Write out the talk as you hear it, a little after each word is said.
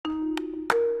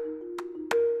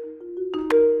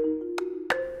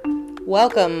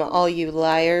Welcome, all you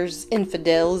liars,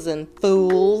 infidels, and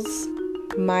fools.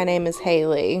 My name is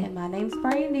Haley. And my name's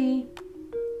Brandy.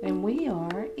 And we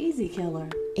are Easy Killer.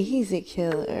 Easy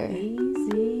Killer.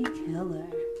 Easy Killer.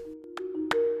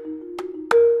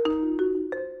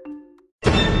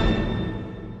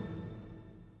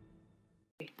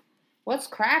 What's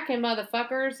cracking,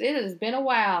 motherfuckers? It has been a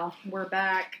while. We're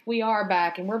back. We are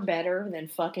back, and we're better than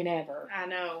fucking ever. I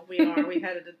know, we are. We've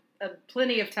had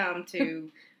plenty of time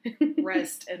to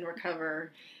rest and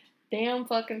recover. Damn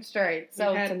fucking straight. So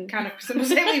we've had some kind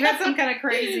of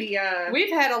crazy.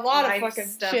 We've had a lot of fucking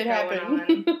shit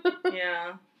happen.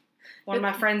 Yeah. One of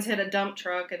my friends hit a dump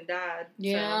truck and died.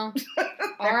 Yeah. So.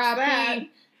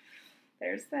 R.I.P.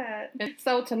 There's that.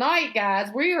 So tonight, guys,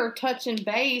 we are touching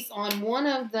base on one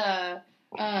of the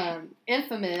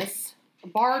infamous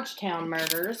Bardstown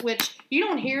murders, which you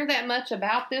don't hear that much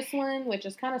about this one, which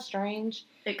is kind of strange.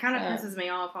 It kind of pisses me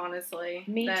off, honestly.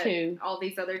 Me too. All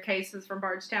these other cases from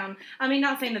Bardstown. I mean,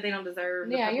 not saying that they don't deserve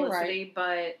the publicity, you're right.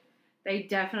 But they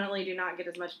definitely do not get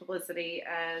as much publicity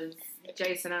as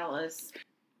Jason Ellis.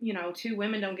 You know, two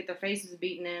women don't get their faces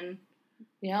beaten in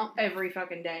every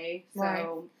fucking day. So. Right.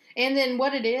 And then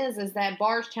what it is that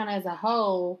Bardstown as a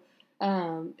whole,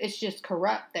 it's just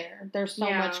corrupt there. There's so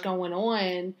much going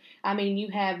on. I mean, you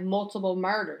have multiple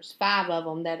murders. 5 of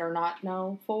them that are not,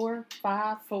 4,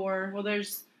 5? 4. Well,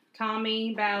 there's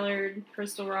Tommy Ballard,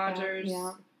 Crystal Rogers,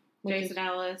 Jason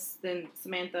Ellis, then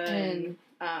Samantha and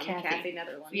Kathy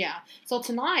Netherland. Yeah. So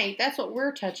tonight, that's what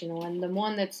we're touching on. The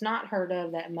one that's not heard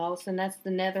of that most, and that's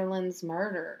the Netherland's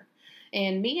murder.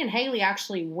 And me and Haley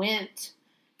actually went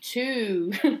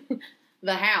to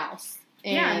the house.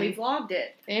 And we vlogged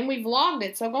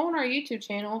it. So go on our YouTube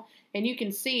channel and you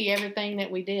can see everything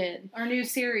that we did. Our new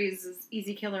series is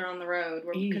Easy Killer on the Road.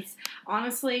 Because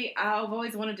honestly, I've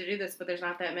always wanted to do this, but there's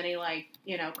not that many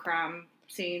crime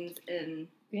scenes in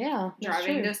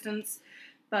driving distance.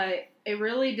 But it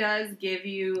really does give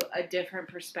you a different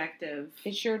perspective.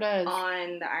 It sure does.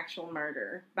 On the actual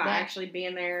murder. By actually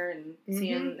being there and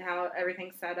seeing how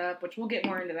everything's set up, which we'll get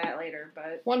more into that later.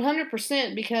 But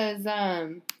 100% because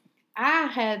I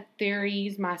had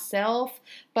theories myself,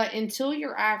 but until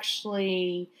you're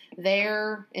actually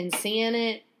there and seeing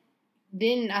it,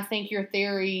 then I think your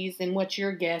theories and what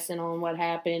you're guessing on what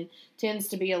happened tends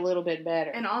to be a little bit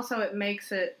better. And also it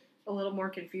makes it a little more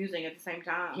confusing at the same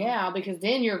time. Yeah, because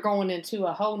then you're going into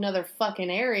a whole nother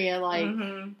fucking area.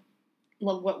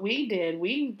 Look what we did.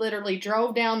 We literally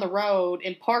drove down the road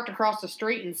and parked across the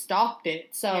street and stopped it.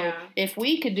 So if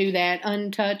we could do that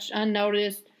untouched,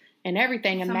 unnoticed, and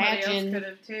everything, somebody imagine else could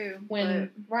have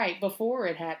too, before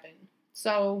it happened.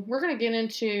 So we're going to get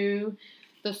into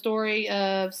the story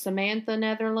of Samantha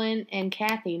Netherland and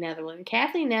Kathy Netherland.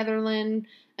 Kathy Netherland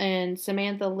and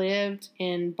Samantha lived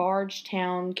in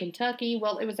Bardstown, Kentucky.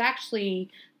 Well, it was actually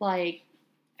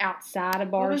outside of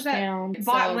Bardstown.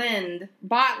 Botland.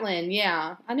 Botland,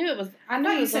 yeah. I knew it was. I knew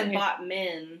you said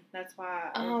Botman. That's why.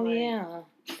 Yeah.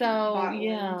 So Botland.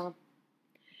 Yeah.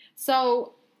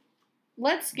 So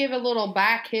let's give a little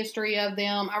back history of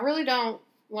them. I really don't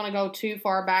want to go too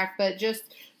far back, but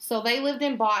just so they lived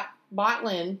in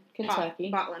Botland, Kentucky.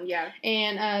 Botland, yeah.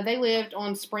 And they lived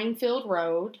on Springfield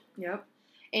Road. Yep.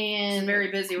 And it's a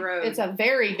very busy road. It's a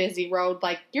very busy road.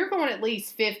 You're going at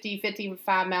least 50,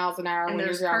 55 miles an hour when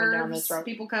you're driving down this road.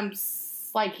 People come...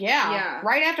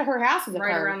 right after her house is a curve.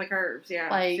 Right around the curves,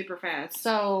 super fast.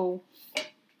 So,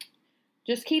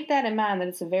 just keep that in mind that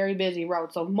it's a very busy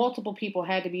road. So, multiple people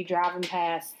had to be driving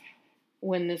past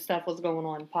when this stuff was going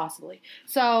on, possibly.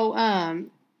 So,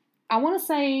 I want to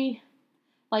say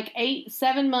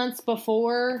 7 months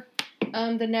before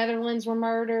the Netherlands were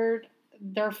murdered,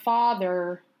 their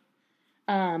father,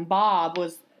 Bob,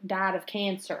 died of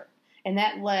cancer, and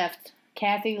that left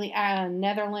Kathy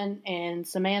Netherland and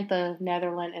Samantha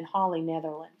Netherland and Holly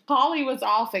Netherland. Holly was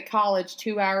off at college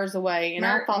 2 hours away, and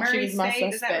I thought she was my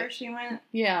suspect. Is that where she went?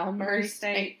 Yeah, Murray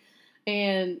State.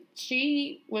 And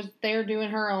she was there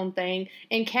doing her own thing,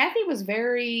 and Kathy was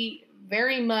very,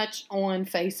 very much on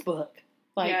Facebook.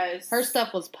 Her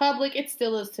stuff was public. It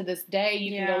still is to this day.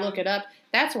 You can go look it up.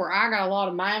 That's where I got a lot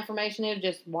of my information in,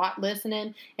 just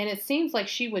listening. And it seems like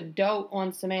she would dote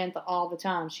on Samantha all the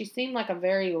time. She seemed like a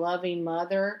very loving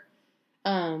mother.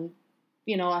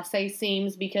 I say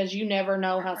seems because you never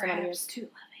know how somebody is. Too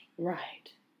loving.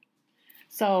 Right.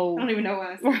 So I don't even know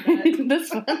why I said that. That's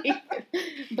funny.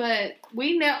 But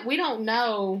we don't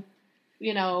know,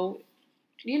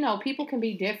 people can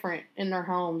be different in their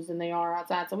homes than they are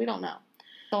outside, so we don't know.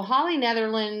 So Holly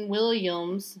Netherland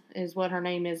Williams is what her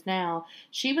name is now.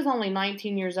 She was only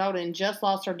 19 years old and just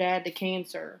lost her dad to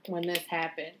cancer when this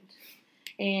happened.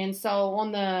 And so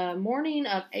on the morning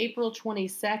of April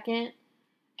 22nd,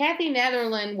 Kathy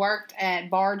Netherland worked at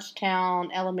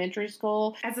Bardstown Elementary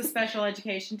School. As a special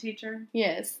education teacher?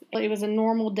 Yes. It was a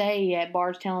normal day at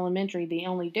Bardstown Elementary. The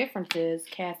only difference is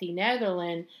Kathy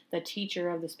Netherland, the teacher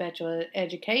of the special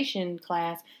education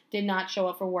class, did not show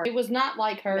up for work. It was not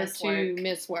like her to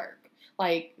miss work.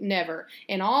 Like, never.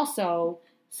 And also,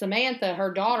 Samantha,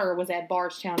 her daughter, was at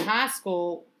Bardstown High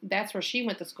School. That's where she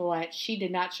went to school at. She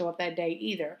did not show up that day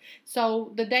either.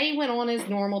 So the day went on as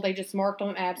normal. They just marked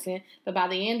them absent. But by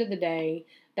the end of the day,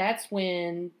 that's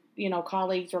when,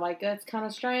 colleagues were like, that's kind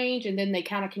of strange. And then they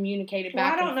kind of communicated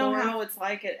back and forth. I don't know how it's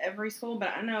like at every school, but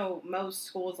I know most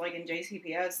schools, like in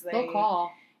JCPS, they'll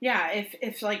call. Yeah,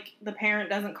 if like the parent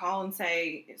doesn't call and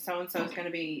say so-and-so is going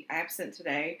to be absent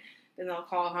today, then they'll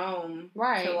call home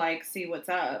to like see what's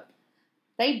up.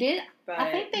 They did. But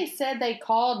I think they said they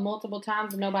called multiple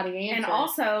times and nobody answered. And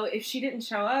also, if she didn't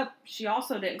show up, she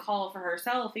also didn't call for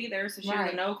herself either, so she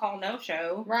was a no-call,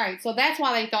 no-show. Right. So that's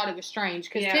why they thought it was strange.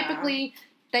 Because typically,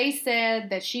 they said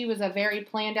that she was a very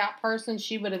planned-out person.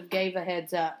 She would have gave a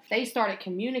heads up. They started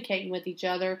communicating with each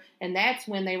other, and that's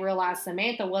when they realized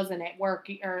Samantha wasn't at work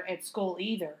or at school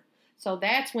either. So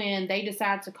that's when they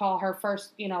decided to call her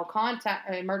first,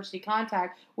 emergency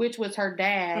contact, which was her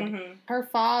dad. Mm-hmm. Her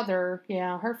father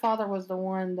was the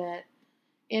one that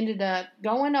ended up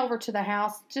going over to the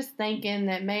house, just thinking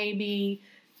that maybe,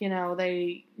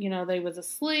 they was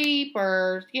asleep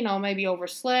or, maybe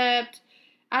overslept.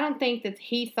 I don't think that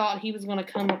he thought he was going to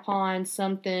come upon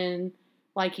something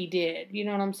like he did. You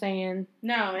know what I'm saying?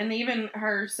 No, and even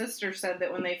her sister said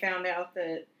that when they found out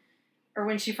that, or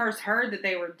when she first heard that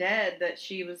they were dead, that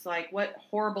she was like, what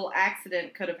horrible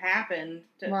accident could have happened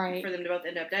for them to both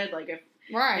end up dead? Like, if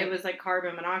it was like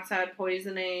carbon monoxide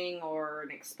poisoning or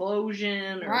an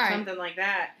explosion or something like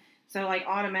that. So, like,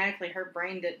 automatically her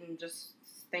brain didn't just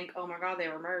think, oh my God, they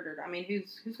were murdered. I mean,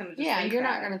 who's going to just think that? Yeah, you're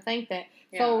not going to think that.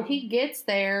 Yeah. So he gets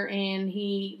there and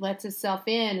he lets himself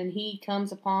in and he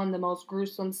comes upon the most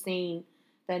gruesome scene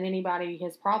that anybody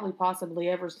has probably possibly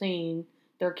ever seen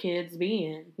their kids be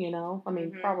in, I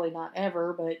mean, probably not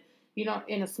ever, but,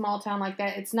 in a small town like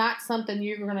that, it's not something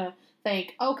you're going to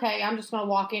think, okay, I'm just going to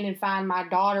walk in and find my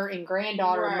daughter and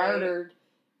granddaughter murdered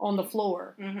on the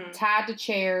floor, tied to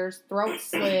chairs, throat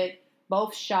slit,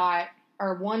 both shot,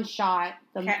 or one shot,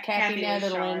 Kathy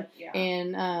Netherland,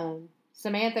 and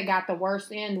Samantha got the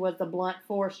worst end, was the blunt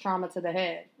force trauma to the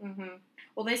head. Mm-hmm.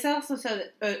 Well, they also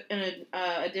said that in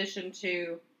addition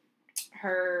to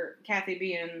her, Kathy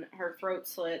being her throat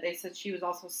slit, they said she was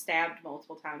also stabbed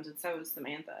multiple times, and so was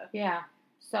Samantha. Yeah.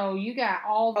 So you got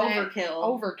all that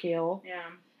overkill. Yeah.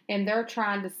 And they're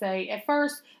trying to say, at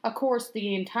first, of course,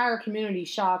 the entire community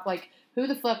shocked, like, who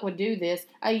the fuck would do this?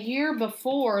 A year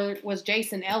before was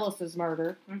Jason Ellis's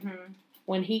murder,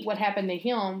 when what happened to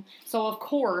him. So, of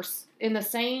course, in the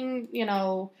same,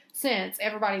 sense,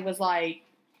 everybody was like,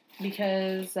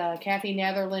 because Kathy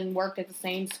Netherland worked at the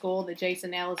same school that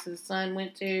Jason Ellis's son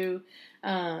went to,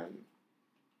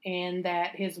 and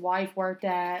that his wife worked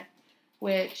at,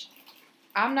 which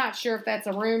I'm not sure if that's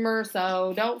a rumor,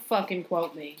 so don't fucking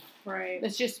quote me. Right.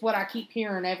 It's just what I keep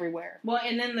hearing everywhere. Well,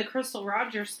 and then the Crystal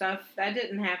Rogers stuff, that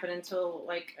didn't happen until,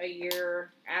 like, a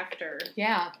year after.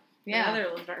 Yeah. Yeah. The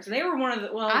Netherlands. So they were one of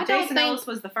the, Jason Ellis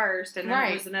was the first, and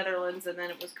then it was the Netherlands, and then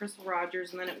it was Crystal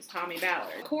Rogers, and then it was Tommy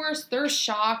Ballard. Of course, they're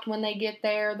shocked when they get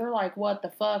there. They're like, what the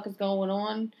fuck is going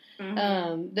on?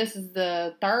 Mm-hmm. This is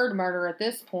the third murder at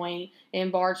this point in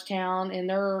Bardstown, and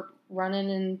they're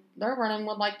running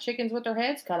with, like, chickens with their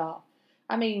heads cut off.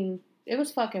 I mean, it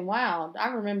was fucking wild. I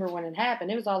remember when it happened.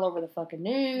 It was all over the fucking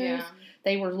news. Yeah.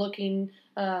 They were looking,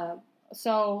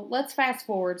 so let's fast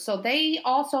forward. So they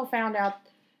also found out,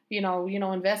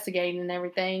 investigating and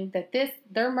everything, that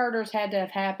their murders had to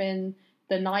have happened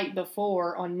the night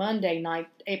before, on Monday night,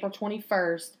 April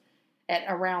 21st, at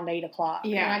around 8 o'clock.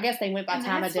 Yeah. And I guess they went by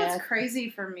time of death. That's what's crazy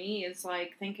for me is,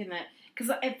 like, thinking that, because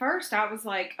at first I was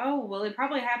like, oh, well, it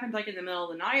probably happened, like, in the middle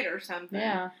of the night or something.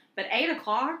 Yeah. But 8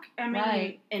 o'clock, I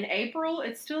mean, in April,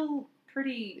 it's still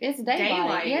pretty... It's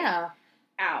daylight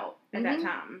out at that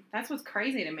time. That's what's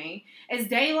crazy to me. It's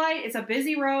daylight, it's a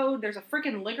busy road, there's a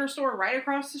freaking liquor store right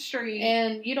across the street.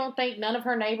 And you don't think none of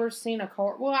her neighbors seen a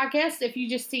car? Well, I guess if you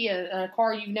just see a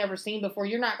car you've never seen before,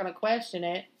 you're not going to question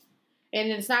it. And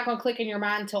it's not going to click in your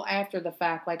mind until after the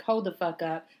fact. Like, hold the fuck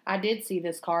up. I did see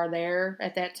this car there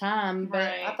at that time,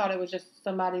 but I thought it was just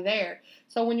somebody there.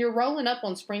 So when you're rolling up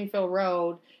on Springfield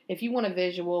Road, if you want a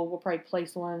visual, we'll probably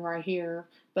place one right here.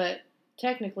 But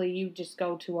technically, you just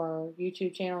go to our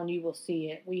YouTube channel and you will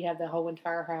see it. We have the whole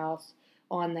entire house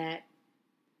on that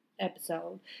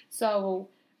episode. So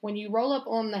when you roll up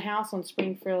on the house on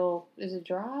Springfield, is it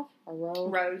Drive or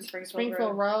Road? Road,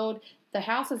 Springfield Road. The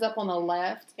house is up on the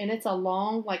left, and it's a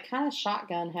long, like, kind of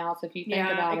shotgun house if you think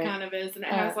about it. Yeah, it kind of is. And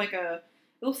it has, like, it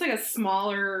looks like a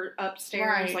smaller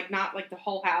upstairs, like, not like the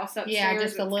whole house upstairs. Yeah,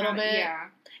 just a little bit. Yeah.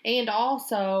 And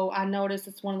also, I noticed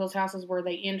it's one of those houses where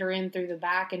they enter in through the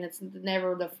back, and it's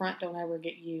never, the front don't ever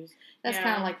get used. That's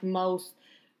kind of like most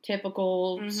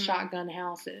typical shotgun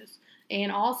houses.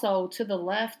 And also, to the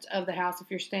left of the house, if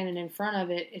you're standing in front of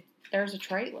it, there's a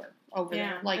trailer over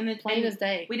there, like plain as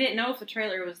day. We didn't know if the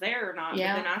trailer was there or not, but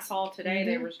then I saw today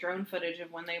there was drone footage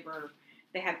of when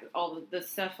they had all the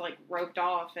stuff like roped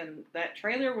off, and that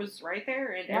trailer was right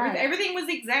there, and everything was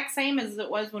the exact same as it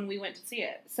was when we went to see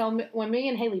it. So when me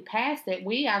and Haley passed it,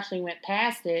 we actually went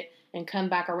past it and come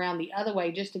back around the other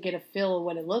way just to get a feel of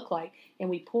what it looked like, and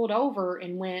we pulled over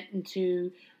and went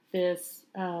into this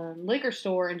liquor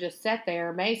store and just sat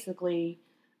there basically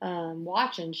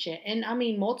watching shit. And I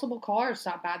mean, multiple cars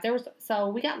stopped by. So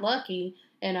we got lucky,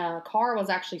 and a car was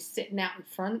actually sitting out in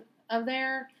front of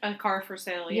there. A car for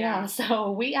sale, yeah.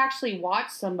 So we actually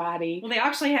watched somebody. Well, they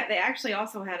actually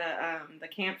also had the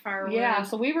campfire wood. Yeah,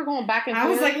 so we were going back and forth.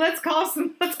 I was like, let's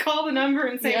call the number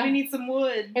and say we need some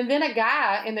wood. And then a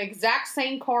guy in the exact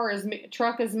same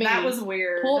truck as me. That was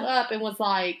weird. Pulled up and was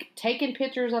like taking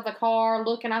pictures of the car,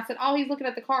 looking. I said, oh, he's looking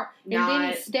at the car. And then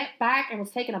he stepped back and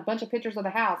was taking a bunch of pictures of the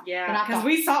house. Yeah, because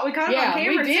we caught it on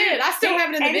camera. We did. I still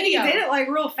have it in the video. And he did it like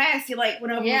real fast. He like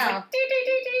went over and was like,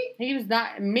 dee. He was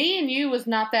not, me and you was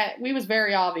not that, we was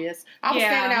very obvious. I was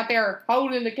standing out there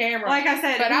holding the camera. Like I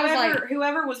said, but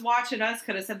whoever was watching us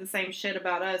could have said the same shit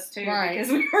about us too. Right.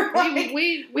 Because we were like,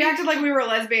 we acted like we were a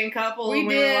lesbian couple. We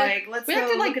were like, let's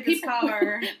go look at this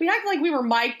car. We acted like we were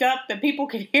mic'd up that people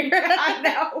could hear us. I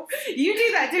know. You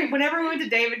do that too. Whenever we went to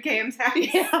David Cam's house,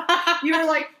 you were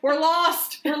like, we're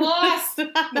lost. We're lost.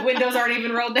 The windows aren't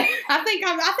even rolled down. I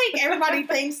think everybody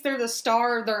thinks they're the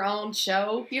star of their own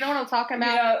show. You know what I'm talking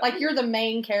about? Yeah. Like you're the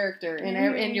main character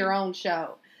in your own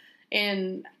show.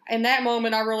 And in that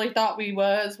moment, I really thought we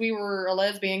were a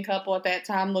lesbian couple at that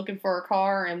time looking for a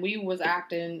car, and we was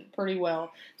acting pretty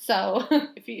well. So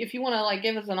if you want to like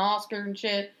give us an Oscar and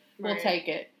shit, we'll take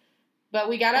it. But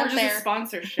we got up there. Just a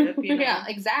sponsorship, you know? Yeah,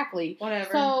 exactly. Whatever.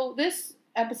 So this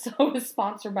episode is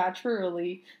sponsored by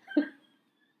Truly.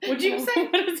 What'd you say?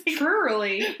 What is it?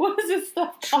 Truly. What is this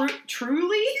stuff?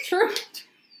 Truly?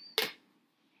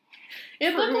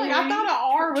 It looked like I thought an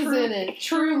R was in it.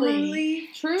 Truly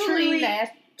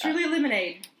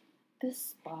lemonade.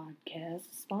 This podcast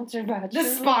is sponsored by Truly.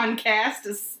 This podcast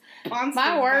is sponsored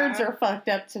My words are fucked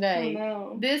up today.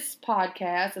 Oh, no. This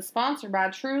podcast is sponsored by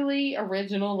Truly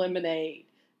Original Lemonade.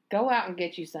 Go out and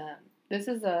get you some. This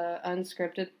is a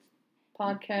unscripted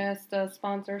podcast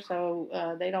sponsor,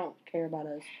 so they don't care about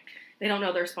us. They don't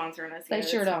know they're sponsoring us yet. They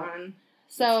sure don't. Fine.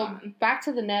 So back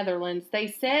to the Netherlands. They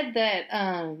said that,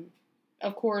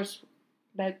 of course,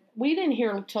 that we didn't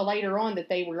hear till later on that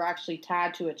they were actually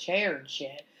tied to a chair and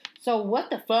shit. So what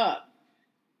the fuck?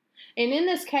 And in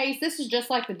this case, this is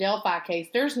just like the Delphi case.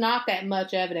 There's not that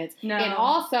much evidence. No. And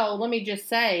also, let me just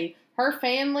say, her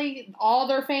family, all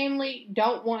their family,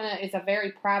 don't want to. It's a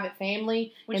very private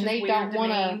family, and they don't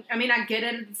want to. I mean, I get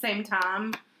it at the same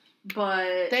time,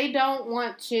 but they don't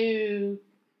want to,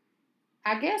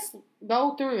 I guess,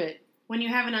 go through it. When you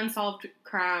have an unsolved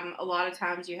crime, a lot of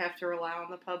times you have to rely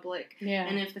on the public. Yeah.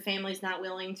 And if the family's not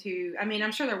willing to, I mean,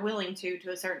 I'm sure they're willing to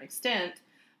a certain extent,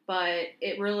 but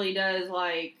it really does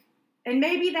and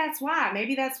maybe that's why.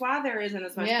 Maybe that's why there isn't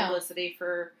as much publicity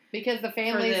because the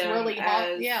family's really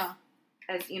hot. Yeah.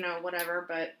 As, whatever.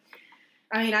 But,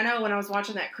 I mean, I know when I was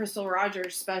watching that Crystal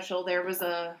Rogers special, there was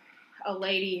a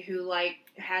lady who,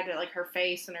 had, her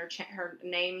face and her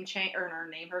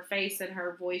face and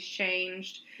her voice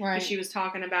changed. Right. And she was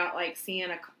talking about, seeing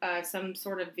some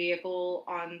sort of vehicle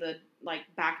on the,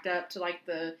 backed up to,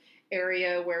 the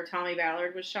area where Tommy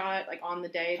Ballard was shot, on the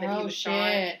day that he was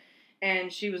shot.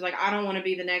 And she was like, I don't want to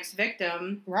be the next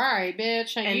victim. Right,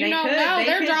 bitch. And you don't know.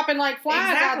 They're dropping like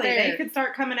flies out there. They could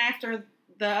start coming after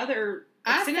the other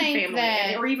extended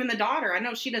family. Or even the daughter. I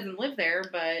know she doesn't live there,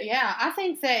 but... Yeah, I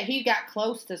think that he got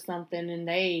close to something and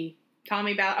they...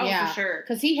 Tommy Ballard, for sure.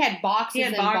 Because he had boxes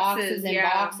and boxes and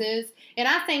boxes. And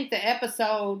I think the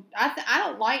episode...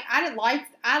 I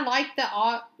like the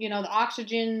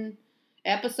oxygen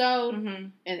episode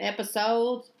and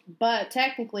episodes. But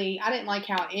technically, I didn't like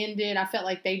how it ended. I felt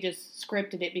like they just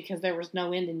scripted it because there was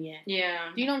no ending yet. Yeah.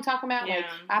 Do you know what I'm talking about? Yeah.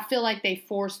 I feel like they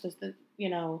forced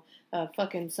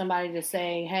fucking somebody to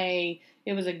say, hey,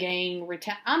 it was a gang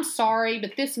I'm sorry,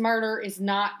 but this murder is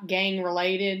not gang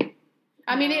related.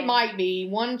 I mean, it might be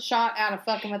one shot out of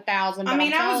fucking 1,000. I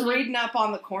mean, I was reading up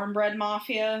on the Cornbread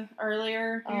Mafia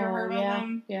earlier. Have you ever heard of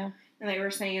them? Yeah. And they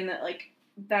were saying that, like,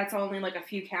 that's only, like, a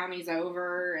few counties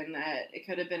over and that it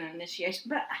could have been an initiation.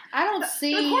 But I don't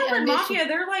see... The Cornbread Mafia,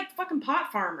 they're, like, fucking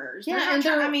pot farmers. Yeah,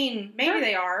 I mean, maybe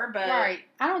they are, but... Right.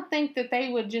 I don't think that they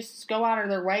would just go out of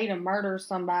their way to murder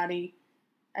somebody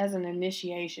as an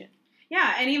initiation.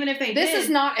 Yeah, and even if they This is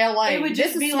not L.A. It would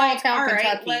just be small like, town all right,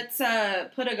 Kentucky.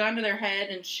 let's put a gun to their head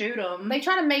and shoot them. They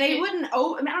try to make They wouldn't... I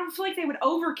don't feel like they would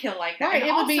overkill like that. Right,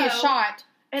 and it would be a shot.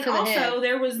 And to the also, head.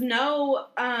 there was no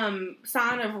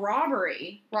sign of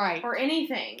robbery. Right. Or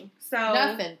anything. So...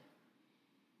 Nothing.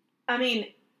 I mean,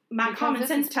 my common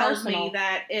sense tells me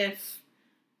that if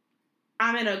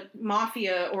I'm in a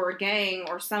mafia or a gang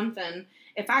or something...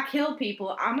 If I kill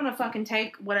people, I'm going to fucking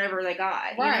take whatever they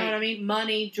got. You know what I mean?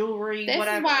 Money, jewelry, whatever.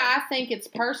 This is why I think it's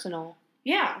personal.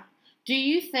 Yeah. Do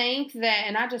you think that,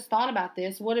 and I just thought about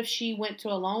this, what if she went to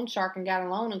a loan shark and got a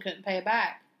loan and couldn't pay it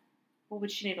back? What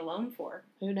would she need a loan for?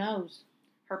 Who knows?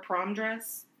 Her prom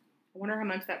dress? I wonder how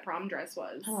much that prom dress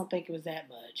was. I don't think it was that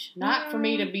much. Not for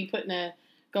me to be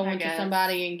going to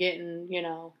somebody and getting,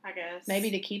 I guess. Maybe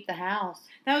to keep the house.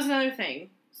 That was another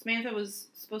thing. Samantha was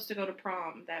supposed to go to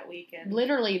prom that weekend.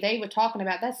 Literally, they were talking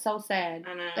about, that's so sad.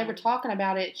 I know. They were talking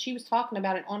about it. She was talking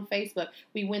about it on Facebook.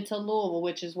 We went to Louisville,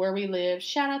 which is where we live.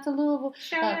 Shout out to Louisville.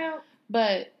 Shout out.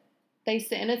 But they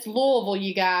said, and it's Louisville,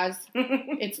 you guys.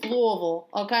 It's Louisville,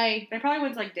 okay? They probably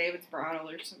went to like David's Bridal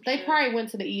or something. They probably went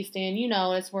to the East End.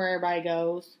 It's where everybody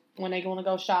goes when they want to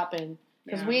go shopping.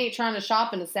 Because we ain't trying to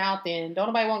shop in the South End. Don't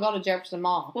nobody want to go to Jefferson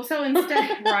Mall. Well, so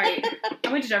instead, right.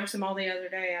 I went to Jefferson Mall the other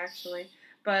day, actually.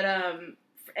 But,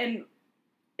 and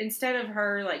instead of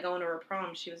her, like, going to her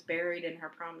prom, she was buried in her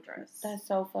prom dress. That's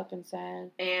so fucking sad.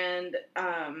 And,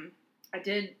 I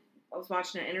was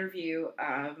watching an interview,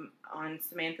 on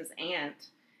Samantha's aunt,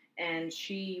 and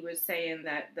she was saying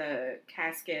that the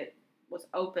casket was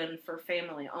open for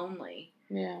family only.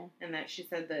 Yeah. And that she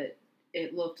said that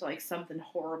it looked like something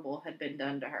horrible had been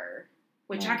done to her.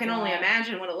 Which I can only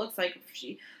imagine what it looks like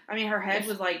if her head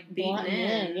was, like, beaten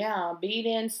in. Yeah, beat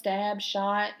in, stabbed,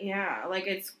 shot. Yeah, like,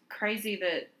 it's crazy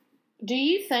that... Do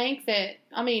you think that,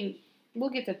 we'll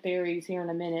get to theories here in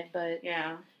a minute, but...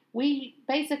 Yeah. We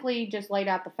basically just laid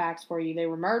out the facts for you. They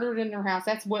were murdered in their house.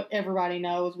 That's what everybody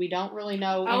knows. We don't really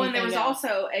know anything and there was else.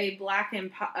 also a black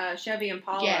Chevy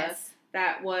Impala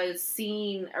that was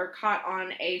seen or caught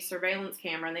on a surveillance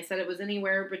camera, and they said it was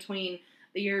anywhere between...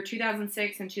 the year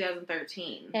 2006 and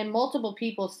 2013. And multiple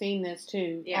people seen this,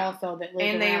 too, also, that lived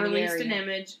and they around released the an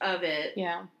image of it.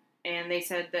 Yeah. And they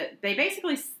said that they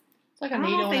basically... It's like a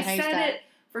needle in a haystack. They said it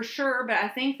for sure, but I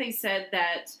think they said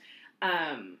that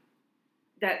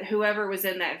that whoever was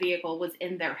in that vehicle was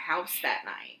in their house that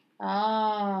night.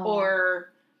 Oh. Or...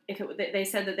 they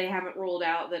said that they haven't ruled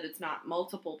out that it's not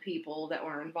multiple people that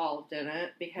were involved in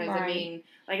it because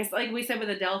like we said with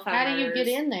the Delphi how murders, do you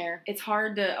get in there? It's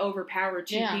hard to overpower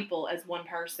two people as one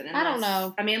person. I don't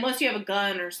know. Unless you have a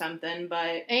gun or something,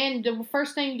 but and the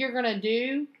first thing you're gonna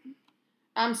do,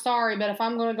 I'm sorry, but if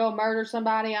I'm gonna go murder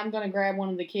somebody, I'm gonna grab one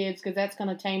of the kids because that's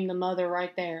gonna tame the mother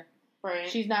right there. Right.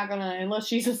 She's not gonna, unless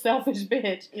she's a selfish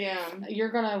bitch. Yeah. You're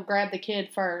gonna grab the kid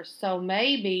first. So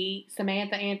maybe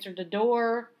Samantha answered the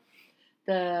door.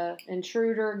 The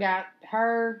intruder got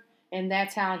her, and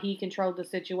that's how he controlled the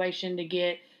situation to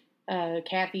get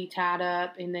Kathy tied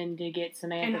up, and then to get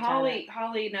Samantha tied up.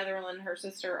 Holly Netherland, her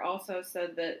sister, also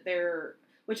said that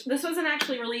which this wasn't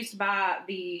actually released by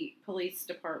the police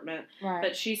department, right.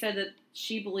 But she said that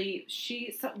she believed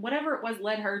whatever it was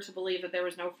led her to believe that there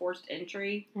was no forced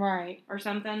entry, right, or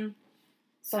something.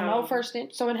 So no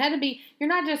so it had to be. You're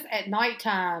not just at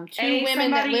nighttime. Two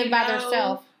women that live by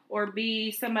themselves. Or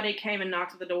B, somebody came and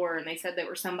knocked at the door and they said they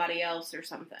were somebody else or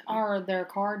something. Or their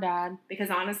car died. Because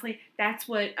honestly, that's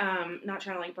what, not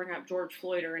trying to bring up George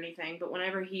Floyd or anything, but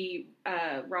whenever he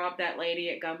robbed that lady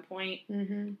at gunpoint,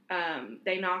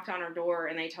 they knocked on her door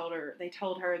and they told her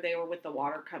they were with the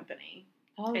water company.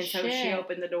 Oh, and so she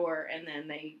opened the door and then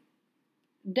they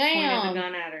pointed the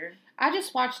gun at her. I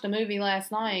just watched a movie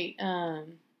last night,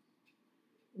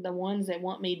 The Ones That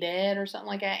Want Me Dead or something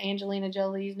like that. Angelina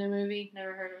Jolie's new movie.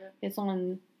 Never heard of it. It's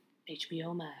on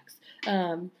HBO Max.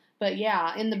 But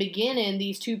yeah, in the beginning,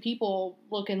 these two people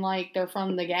looking like they're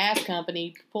from the gas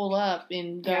company pull up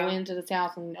and go into this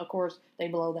house, and of course they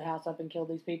blow the house up and kill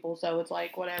these people. So it's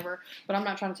like whatever. But I'm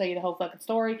not trying to tell you the whole fucking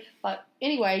story. But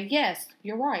anyway, yes,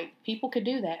 you're right. People could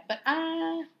do that. But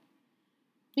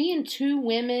being two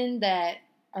women that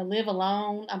live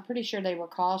alone, I'm pretty sure they were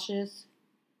cautious.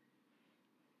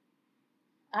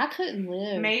 I couldn't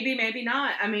live. Maybe, maybe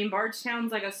not. I mean,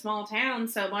 Bardstown's like a small town,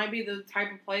 so it might be the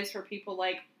type of place where people,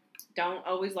 like, don't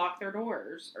always lock their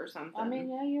doors or something. I mean,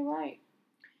 yeah, you're right.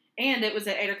 And it was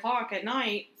at 8 o'clock at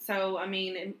night, so, I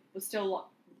mean, it was still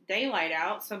daylight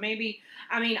out, so maybe,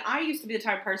 I mean, I used to be the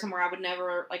type of person where I would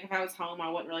never, like, if I was home, I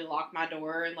wouldn't really lock my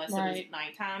door unless it was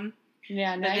nighttime.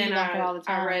 Yeah, now you lock it all the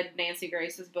time. I read Nancy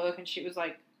Grace's book, and she was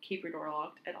like, keep your door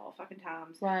locked at all fucking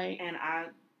times. Right. And I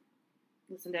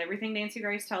listen to everything Nancy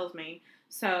Grace tells me.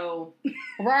 So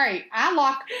right,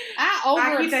 I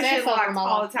keep that shit locked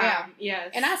all the time. Yeah.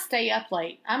 Yes, and I stay up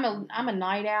late. I'm a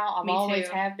night owl. Me always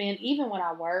too. have been, even when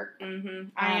I work. Mm-hmm.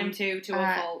 I am too, to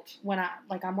a fault. When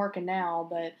I'm working now,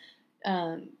 but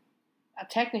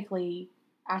technically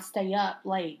I stay up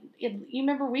late. You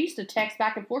remember we used to text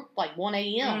back and forth like 1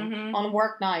 a.m. on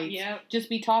work nights. Yep. Just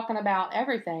be talking about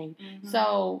everything. Mm-hmm.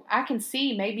 So I can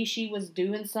see maybe she was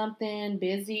doing something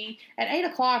busy. At 8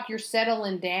 o'clock, you're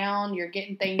settling down. You're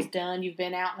getting things done. You've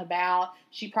been out and about.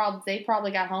 They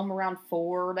probably got home around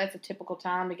 4. That's a typical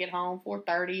time to get home,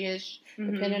 4:30ish,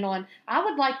 depending on. I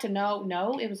would like to know.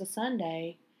 No, it was a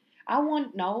Sunday.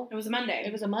 It was a Monday.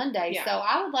 It was a Monday. Yeah. So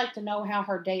I would like to know how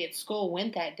her day at school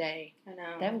went that day. I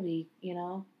know. That would be,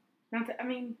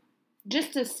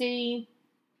 just to see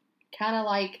kind of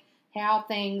like how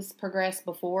things progress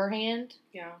beforehand.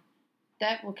 Yeah.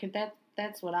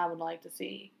 That's what I would like to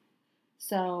see.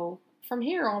 So from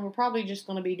here on, we're probably just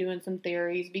going to be doing some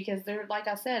theories because like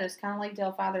I said, it's kind of like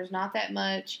Delphi. There's not that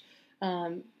much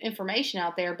information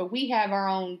out there, but we have our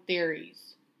own theories.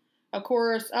 Of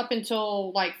course, up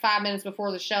until like 5 minutes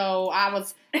before the show, I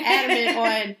was adamant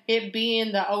on it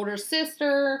being the older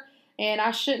sister, and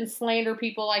I shouldn't slander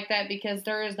people like that because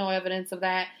there is no evidence of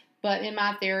that. But in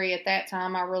my theory at that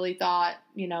time, I really thought,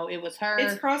 it was her.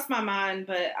 It's crossed my mind,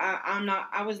 but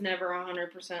I was never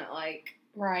 100% like...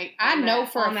 Right. On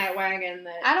that wagon.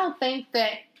 I don't think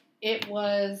that it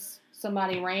was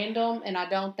somebody random, and I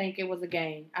don't think it was a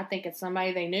gang. I think it's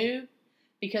somebody they knew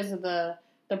because of the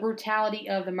brutality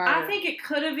of the murder. I think it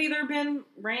could have either been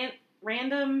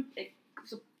random.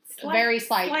 Very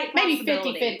slight. Maybe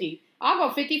 50-50. I'll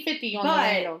go 50-50 on the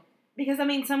random. Because,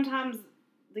 sometimes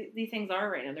these things are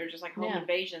random. They're just like home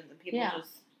invasions and people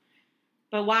just...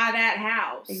 But why that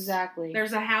house? Exactly.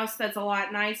 There's a house that's a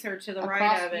lot nicer to the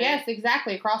right of it. Yes,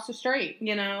 exactly. Across the street.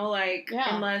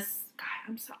 Unless...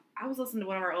 God, I was listening to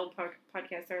one of our old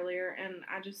podcasts earlier, and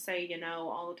I just say,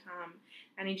 all the time.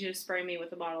 I need you to spray me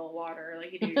with a bottle of water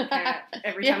like you do your cat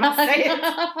every time I say it.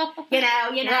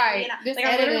 Right. Just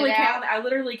I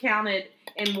literally counted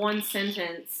in one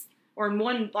sentence or in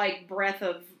one breath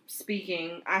of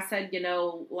speaking. I said,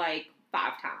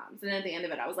 5 times, and at the end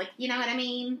of it, I was like, you know what I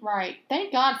mean? Right.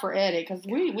 Thank God for edit because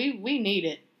we need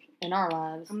it in our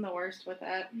lives. I'm the worst with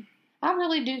that. I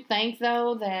really do think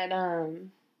though that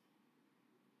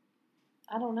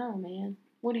I don't know, man.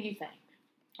 What do you think?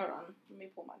 Hold on. Let me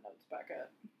pull my notes back up.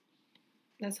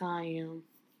 That's how I am.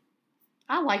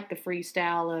 I like the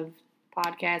freestyle of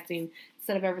podcasting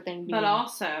instead of everything being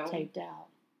taped out.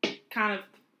 Kind of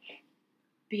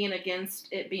being against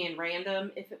it being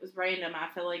random. If it was random, I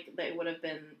feel like they would have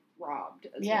been robbed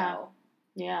as well.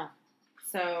 Yeah.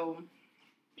 So...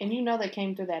 And they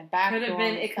came through that back door.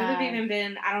 It could have even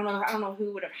been, I don't know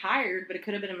who would have hired, but it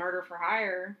could have been a murder for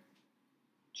hire.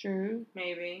 True.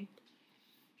 Maybe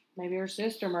her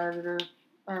sister murdered her,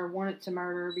 or wanted to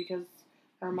murder her because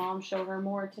her mom showed her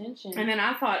more attention. And then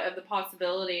I thought of the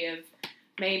possibility of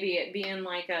maybe it being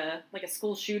like a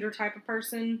school shooter type of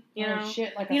person,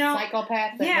 shit, like a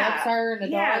psychopath that loves her in the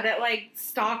dark. That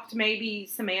stalked maybe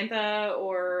Samantha,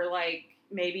 or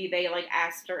maybe they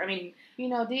asked her. I mean,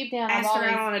 deep down, asked her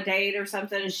out on a date or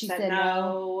something, and she said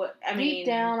no. Deep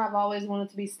down, I've always wanted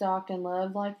to be stalked and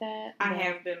loved like that. I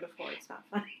have been before. It's not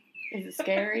funny. Is it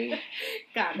scary?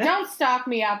 God, don't stalk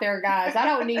me out there, guys. I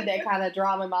don't need that kind of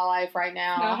drama in my life right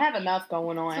now. No, I have enough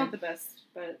going on. It's not the best,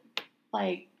 but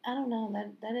I don't know.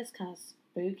 That is kind of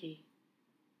spooky.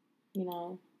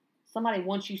 Somebody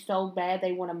wants you so bad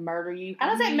they want to murder you. How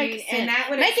does that make sense? And that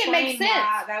would make sense.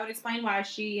 That would explain why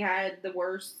she had the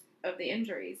worst of the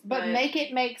injuries. But make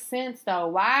it make sense, though.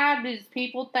 Why does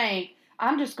people think,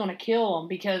 I'm just going to kill them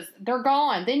because they're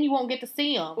gone. Then you won't get to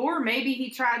see them. Or maybe he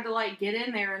tried to, get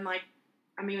in there and,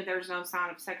 there's no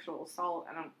sign of sexual assault,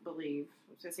 I don't believe.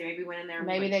 I was going to say, maybe went in there and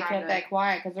maybe they kept that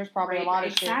quiet because there's probably a lot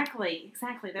of shit. Exactly.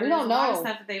 There's we don't know. A lot of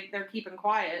stuff that they're keeping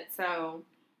quiet, so...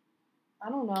 I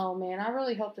don't know, man. I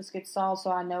really hope this gets solved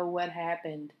so I know what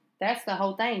happened. That's the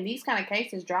whole thing. These kind of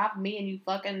cases drive me and you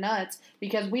fucking nuts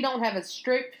because we don't have a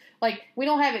strict, we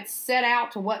don't have it set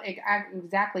out to what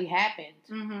exactly happened.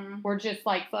 Mm-hmm. We're just,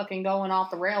 fucking going off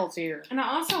the rails here. And I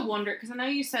also wonder, because I know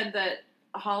you said that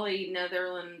Holly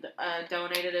Netherland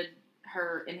donated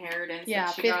her inheritance.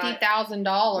 Yeah,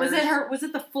 $50,000. Was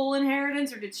it the full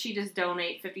inheritance, or did she just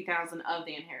donate $50,000 of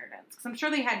the inheritance? Because I'm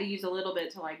sure they had to use a little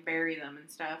bit to like bury them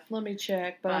and stuff. Let me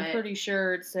check, but I'm pretty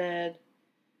sure it said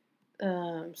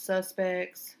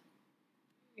suspects.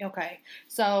 Okay,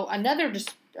 so another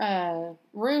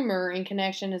rumor in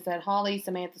connection is that Holly,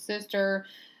 Samantha's sister,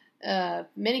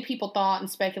 many people thought and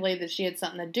speculated that she had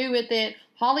something to do with it.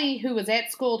 Holly, who was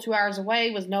at school 2 hours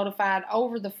away, was notified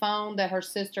over the phone that her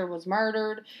sister was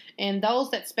murdered, and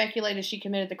those that speculated she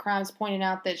committed the crimes pointed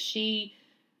out that she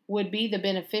would be the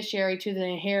beneficiary to the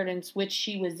inheritance which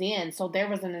she was in. So there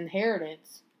was an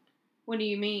inheritance. What do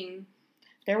you mean?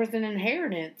 There was an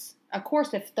inheritance. Of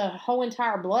course, if the whole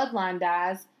entire bloodline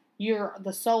dies,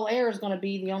 the sole heir is going to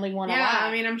be the only one alive. Yeah,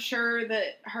 I mean, I'm sure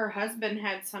that her husband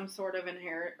had some sort of life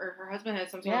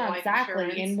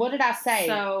insurance. And what did I say?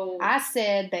 So I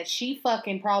said that she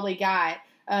fucking probably got,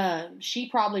 she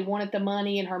probably wanted the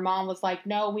money, and her mom was like,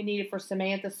 no, we need it for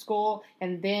Samantha's school,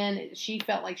 and then she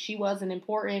felt like she wasn't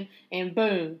important, and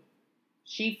boom,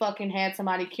 she fucking had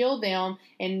somebody kill them,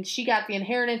 and she got the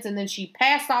inheritance, and then she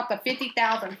passed off the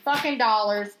 $50,000 fucking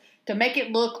dollars to make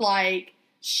it look like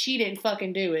she didn't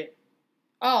fucking do it.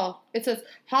 Oh, it says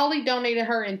Holly donated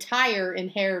her entire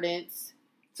inheritance.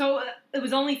 So it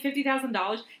was only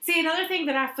 $50,000. See, another thing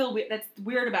that I feel that's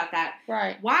weird about that.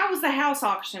 Right. Why was the house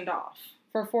auctioned off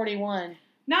for $41,000?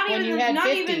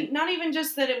 Not even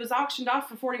just that it was auctioned off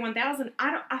for $41,000.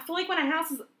 I feel like when a house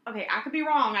is okay, I could be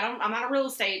wrong. I'm not a real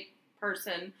estate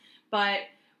person, but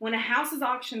when a house is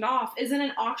auctioned off, isn't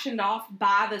it auctioned off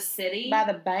by the city?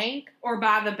 By the bank? Or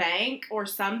by the bank or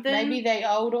something? Maybe they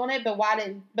owed on it, but why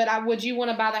didn't... But would you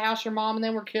want to buy the house your mom and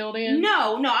then were killed in?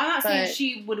 No, I'm not saying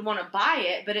she would want to buy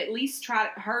it, but at least try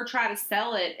to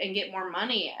sell it and get more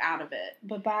money out of it.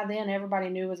 But by then, everybody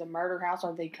knew it was a murder house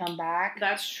or they'd come back.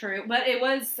 That's true. But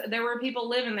there were people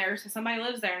living there, so somebody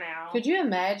lives there now. Could you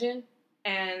imagine?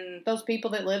 And those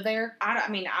people that live there? I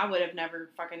mean, I would have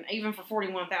never fucking, even for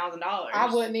 $41,000.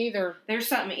 I wouldn't either. There's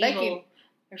something evil.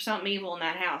 There's something evil in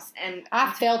that house. And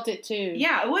I felt it too.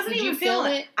 Yeah, it wasn't Did even you feel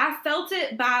feeling it. I felt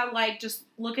it by like just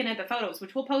looking at the photos,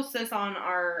 which we'll post this on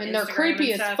our and Instagram they're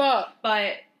creepy and stuff, as fuck.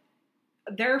 But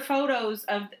their photos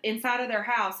of inside of their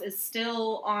house is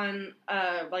still on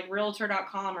like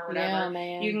realtor.com or whatever. Yeah,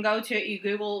 man. You can go to it, you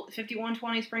Google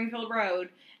 5120 Springfield Road,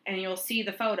 and you'll see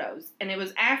the photos. And it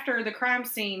was after the crime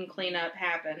scene cleanup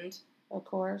happened, of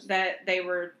course, that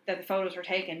the photos were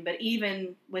taken. But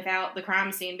even without the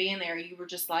crime scene being there, you were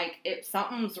just like,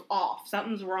 something's off,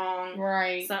 something's wrong,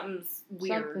 right? Something's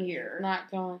weird here,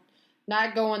 not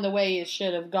going the way it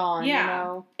should have gone. Yeah, you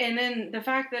know? And then the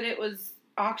fact that it was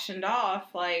auctioned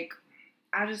off, like,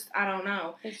 I don't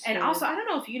know. And also, I don't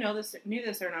know if you knew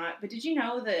this or not, but did you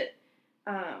know that?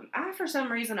 I, for some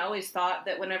reason, always thought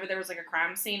that whenever there was, like, a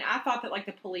crime scene, I thought that, like,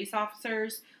 the police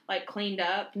officers, like, cleaned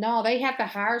up. No, they have to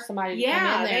hire somebody to come in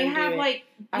there and do it. Yeah, they have, like,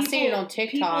 I see it on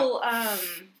TikTok. People,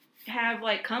 have,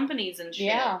 like, companies and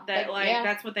shit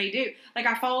that's what they do. Like,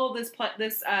 I follow this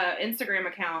Instagram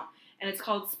account, and it's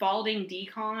called Spalding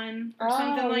Decon or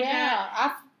something like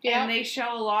that. And they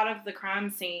show a lot of the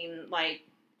crime scene, like,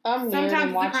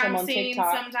 sometimes it's a crime scene,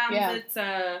 sometimes it's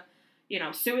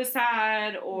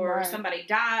suicide or somebody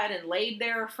died and laid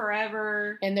there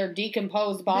forever. And their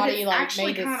decomposed body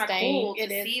made this stain. Cool to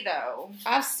see, though.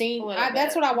 I've seen,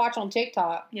 that's what I watch on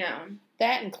TikTok. Yeah.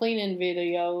 That and cleaning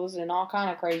videos and all kind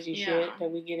of crazy shit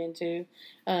that we get into.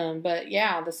 But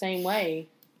yeah, the same way.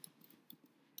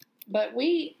 But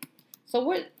so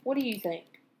what do you think?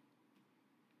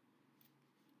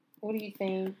 What do you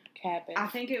think happened? I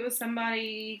think it was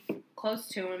somebody close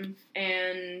to him,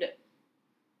 and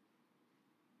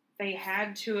they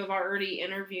had to have already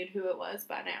interviewed who it was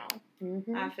by now.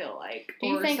 Mm-hmm. I feel like.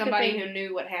 Or somebody who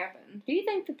knew what happened. Do you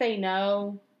think that they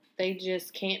know? They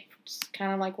just can't,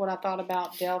 kind of like what I thought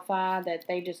about Delphi, that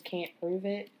they just can't prove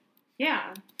it?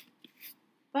 Yeah.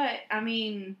 But, I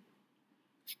mean,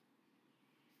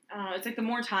 it's like the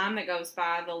more time that goes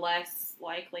by, the less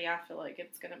likely I feel like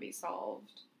it's going to be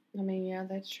solved. I mean, yeah,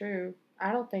 that's true.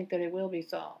 I don't think that it will be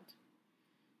solved.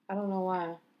 I don't know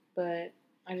why, but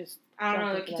I don't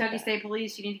know. The Kentucky State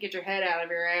Police, you need to get your head out of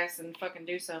your ass and fucking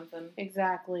do something.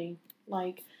 Exactly.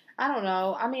 Like, I don't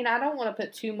know. I mean, I don't want to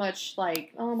put too much,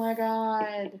 like, oh my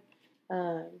God.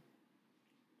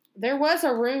 There was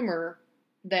a rumor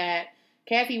that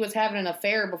Kathy was having an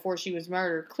affair before she was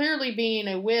murdered. Clearly being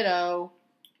a widow,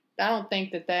 I don't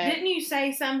think that... Didn't you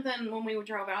say something when we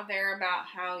drove out there about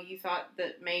how you thought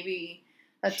that maybe...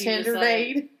 A Tinder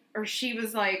date? Or she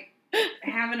was, like,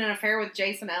 having an affair with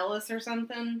Jason Ellis or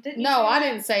something? No, I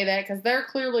didn't say that, because they're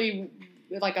clearly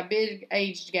like a big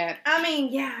age gap. I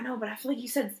mean, yeah, I know, but I feel like you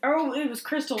said, it was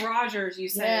Crystal Rogers. You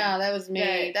said, yeah, that was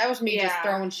me. That was me just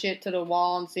throwing shit to the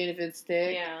wall and seeing if it'd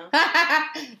stick. Yeah.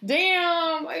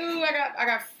 Damn. Ooh, I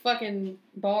got fucking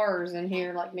bars in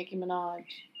here like Nicki Minaj.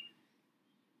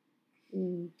 I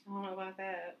don't know about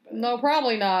that. But. No,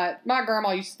 probably not. My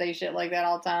grandma used to say shit like that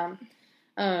all the time.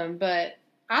 But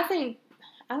I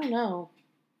don't know.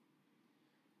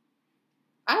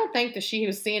 I don't think that she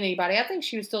was seeing anybody. I think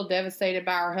she was still devastated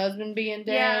by her husband being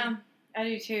dead. Yeah, I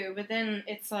do too. But then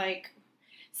it's like,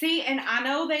 see, and I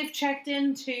know they've checked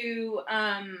into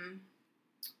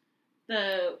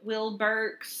the Will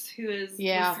Burks, who is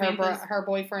her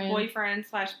boyfriend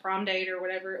 / prom date or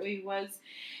whatever he was.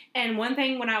 And one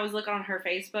thing when I was looking on her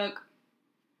Facebook,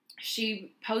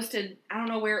 she posted, I don't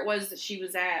know where it was that she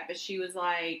was at, but she was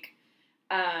like,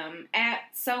 at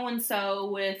so-and-so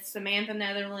with Samantha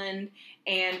Netherland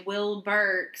and Will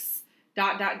Burks, ...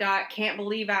 Can't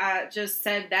believe I just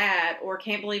said that, or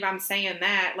can't believe I'm saying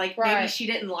that. Like, maybe she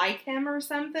didn't like him or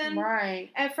something. Right.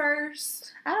 At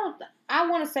first. I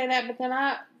want to say that, but then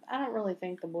I don't really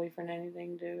think the boyfriend had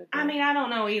anything to do with it. I mean, I don't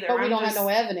know either. But we don't have no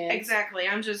evidence. Exactly.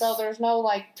 I'm just... So there's no,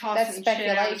 like, that's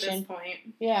speculation. Shit at this point.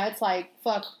 Yeah, it's like,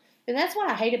 fuck. And that's what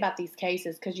I hate about these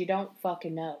cases, because you don't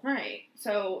fucking know. Right.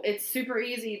 So it's super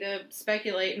easy to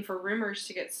speculate and for rumors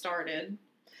to get started.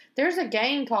 There's a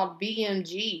gang called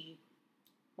BMG.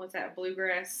 What's that,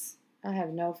 bluegrass? I have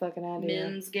no fucking idea.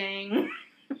 Men's gang.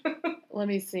 Let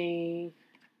me see.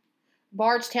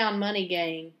 Bardstown Money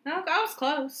Gang. No, I was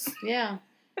close. Yeah.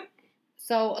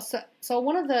 So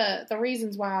one of the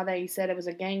reasons why they said it was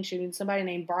a gang shooting, somebody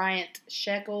named Bryant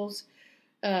Shekels,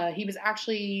 he was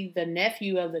actually the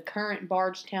nephew of the current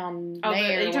Bardstown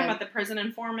mayor. Are you talking about the prison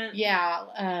informant?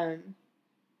 Yeah.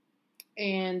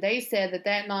 And they said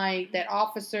that night that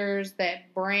officers,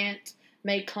 that Brandt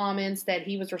made comments that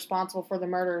he was responsible for the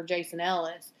murder of Jason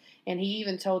Ellis. And he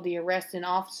even told the arresting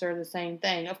officer the same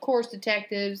thing. Of course,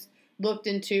 detectives looked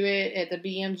into it at the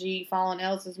BMG following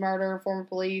Ellis's murder, former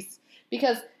police.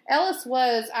 Because Ellis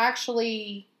was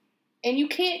actually... And you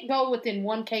can't go within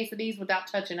one case of these without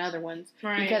touching other ones.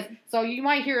 Right. So you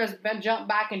might hear us jump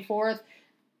back and forth.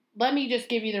 Let me just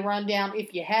give you the rundown.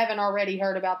 If you haven't already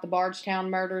heard about the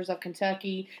Bardstown murders of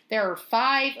Kentucky, there are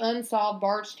 5 unsolved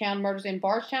Bardstown murders. And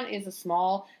Bardstown is a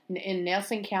small, in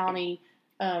Nelson County,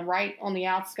 right on the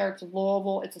outskirts of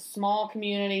Louisville. It's a small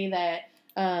community that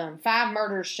 5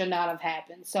 murders should not have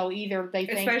happened. So either they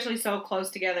think... Especially so close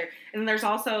together. And there's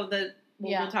also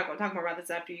we'll talk more about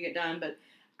this after you get done, but...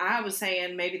 I was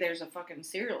saying maybe there's a fucking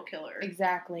serial killer.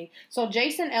 Exactly. So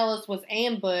Jason Ellis was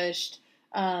ambushed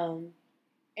and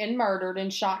murdered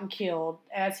and shot and killed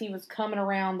as he was coming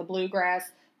around the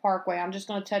Bluegrass Parkway. I'm just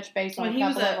going to touch base on a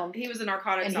couple of them. He was a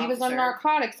narcotics officer. And he was a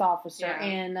narcotics officer. Yeah.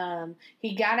 And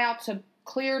he got out to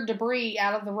clear debris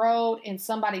out of the road, and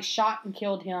somebody shot and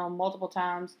killed him multiple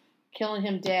times, killing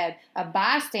him dead. A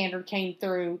bystander came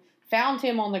through, found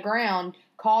him on the ground,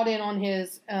 called in on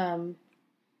his...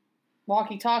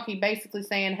 walkie-talkie, basically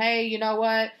saying, hey, you know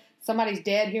what, somebody's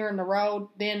dead here in the road,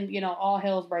 then, all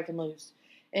hell's breaking loose.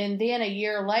 And then a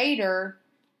year later,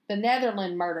 the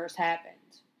Netherland Murders happened.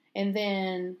 And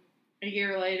then... A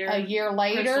year later,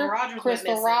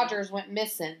 Crystal Rogers went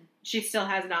missing. She still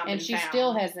has not been found. And she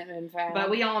still hasn't been found. But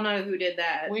we all know who did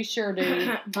that. We sure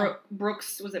do.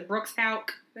 Brooks, was it Brooks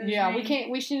Hauk? Yeah,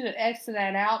 we should exit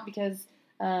that out because...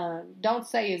 don't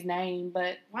say his name,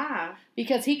 but... Why?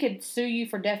 Because he could sue you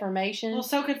for defamation. Well,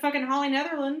 so could fucking Holly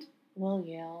Netherland. Well,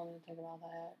 yeah, I'll talk about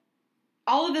that.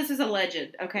 All of this is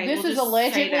alleged, okay? This is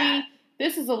allegedly...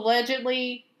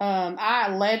 I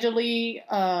allegedly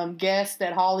guessed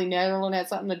that Holly Netherland had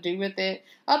something to do with it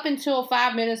up until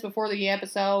 5 minutes before the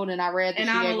episode, and I read that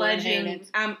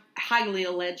I'm highly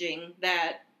alleging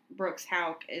that Brooks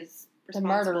Hauk is... the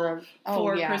murderer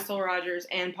for Crystal Rogers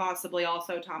and possibly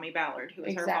also Tommy Ballard, who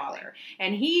is her father.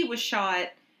 And he was shot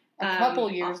a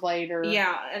couple years later.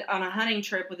 Yeah, on a hunting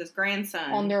trip with his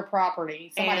grandson. On their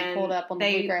property. Somebody pulled up on the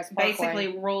Bluegrass Parkway. They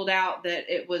basically ruled out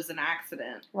that it was an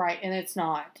accident. Right, and it's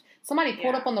not. Somebody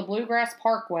pulled up on the Bluegrass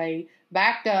Parkway,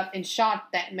 backed up, and shot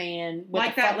that man with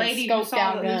a fucking scoped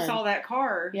out gun. Who saw that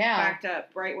car backed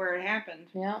up right where it happened.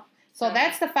 Yeah. So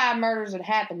that's the 5 murders that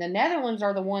happened. The Netherlands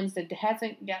are the ones that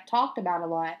hasn't got talked about a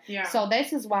lot. Yeah. So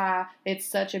this is why it's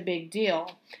such a big deal.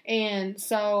 And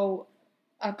so,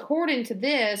 according to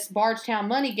this, Bardstown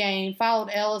Money Gang followed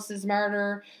Ellis's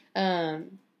murder.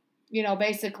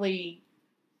 Basically,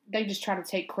 they just try to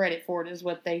take credit for it, is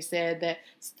what they said. That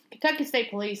Kentucky State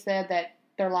Police said that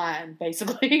they're lying,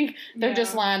 basically. They're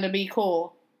just lying to be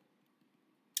cool.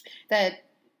 That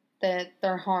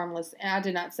they're harmless. And I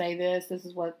did not say this. This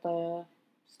is what the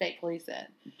state police said.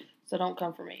 So don't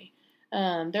come for me.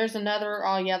 There's another,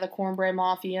 the Cornbread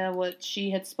Mafia, what she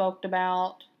had spoke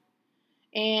about.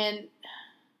 And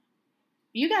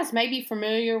you guys may be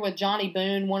familiar with Johnny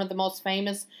Boone, one of the most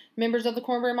famous members of the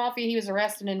Cornbread Mafia. He was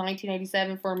arrested in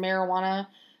 1987 for a marijuana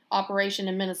operation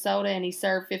in Minnesota, and he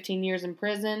served 15 years in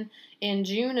prison. In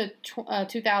June of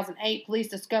 2008, police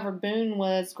discovered Boone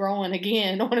was growing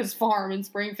again on his farm in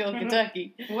Springfield,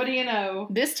 Kentucky. What do you know?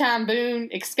 This time, Boone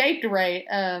escaped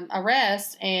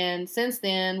arrest, and since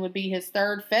then would be his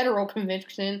third federal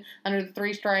conviction under the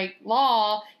three-strike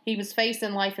law. He was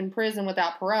facing life in prison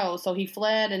without parole, so he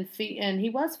fled, and he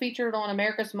was featured on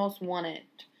America's Most Wanted.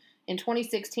 In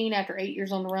 2016, after 8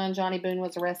 years on the run, Johnny Boone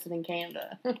was arrested in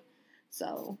Canada.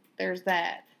 So there's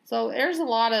that. So there's a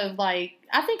lot of, I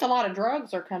think a lot of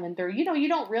drugs are coming through. You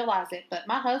don't realize it, but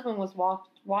my husband was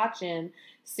watching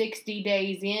 60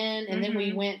 Days In, and then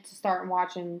we went to start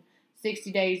watching 60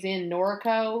 Days In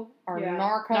Narcos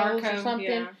or something.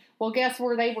 Yeah. Well, guess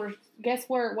where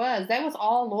it was? That was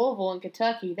all Louisville and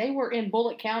Kentucky. They were in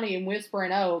Bullitt County and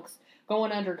Whispering Oaks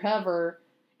going undercover,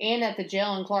 and at the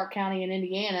jail in Clark County in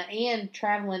Indiana, and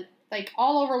traveling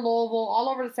all over Louisville, all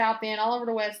over the South End, all over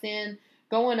the West End,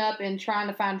 going up and trying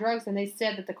to find drugs. And they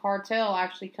said that the cartel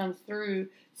actually comes through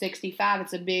 65.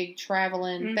 It's a big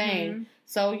traveling thing.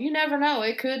 So you never know.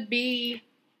 It could be.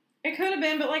 It could have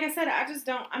been, but like I said, I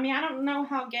don't know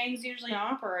how gangs usually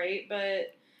operate,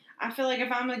 but I feel like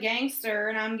if I'm a gangster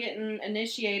and I'm getting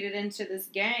initiated into this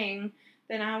gang,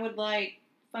 then I would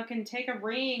fucking take a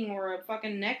ring or a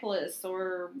fucking necklace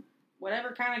or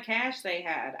whatever kind of cash they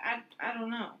had. I don't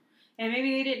know. And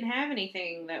maybe they didn't have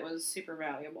anything that was super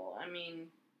valuable. I mean...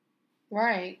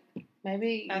 Right.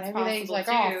 Maybe they was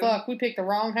too. Oh, fuck, we picked the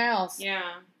wrong house.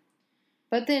 Yeah.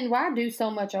 But then why do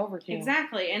so much overkill?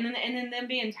 Exactly. And then them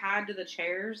being tied to the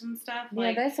chairs and stuff.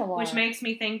 Yeah, that's a lot. Which makes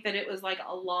me think that it was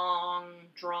a long,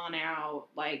 drawn-out,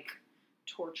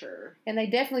 torture. And they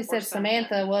definitely said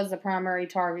Samantha was the primary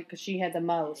target because she had the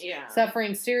most. Yeah.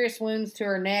 Suffering serious wounds to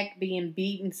her neck, being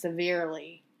beaten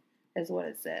severely, is what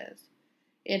it says.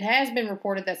 It has been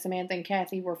reported that Samantha and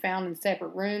Kathy were found in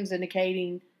separate rooms,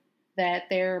 indicating that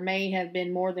there may have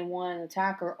been more than one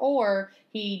attacker, or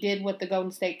he did what the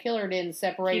Golden State Killer did and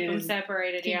separated Keep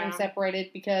them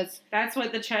separated because... That's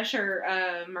what the Cheshire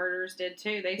murders did,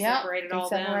 too. They separated them.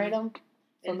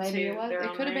 So maybe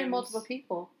it could have been multiple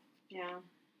people. Yeah.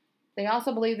 They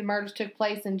also believe the murders took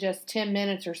place in just 10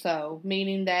 minutes or so,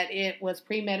 meaning that it was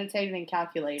premeditated and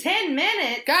calculated. 10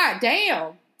 minutes? God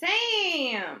damn!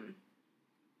 Damn!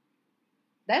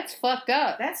 That's fucked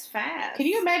up. That's fast. Can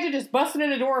you imagine just busting in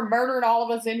the door and murdering all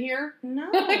of us in here?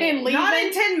 No. And leaving? Not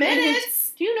in 10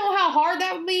 minutes. Do you know how hard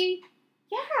that would be?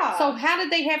 Yeah. So how did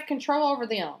they have control over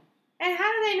them? And how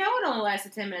do they know it only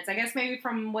lasted 10 minutes? I guess maybe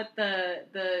from what the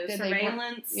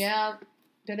surveillance.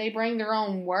 Did they bring their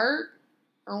own work?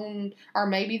 Or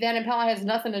maybe that impala has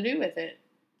nothing to do with it.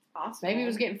 Possible. Maybe it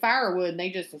was getting firewood and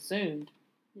they just assumed.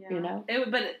 Yeah. You know?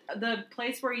 But the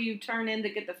place where you turn in to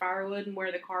get the firewood and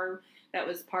where the car that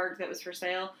was parked that was for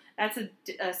sale, that's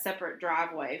a separate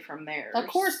driveway from theirs. Of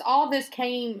course, all this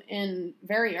came in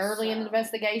very early in the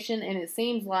investigation, and it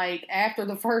seems like after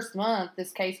the first month,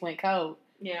 this case went cold.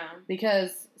 Yeah.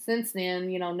 Because since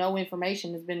then, no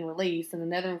information has been released, and the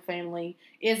Netherland family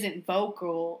isn't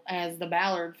vocal as the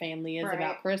Ballard family is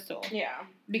about Crystal. Yeah.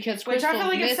 Because Which I feel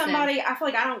like missing. if somebody, I feel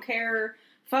like I don't care.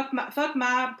 Fuck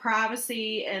my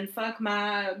privacy and fuck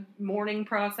my mourning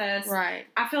process. Right.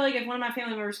 I feel like if one of my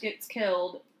family members gets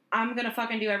killed, I'm gonna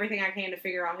fucking do everything I can to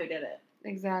figure out who did it.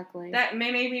 Exactly. That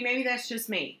maybe that's just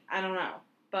me. I don't know,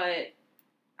 but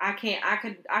I can't.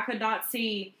 I could not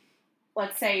see.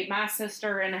 Let's say my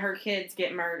sister and her kids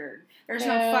get murdered. There's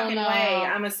no fucking way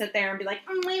I'm gonna sit there and be like,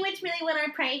 we really want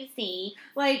our privacy.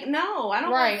 No, I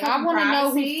don't. Right. I want to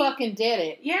know who fucking did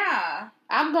it. Yeah.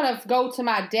 I'm gonna go to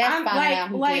my death find out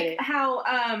who did it. Like how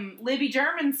Libby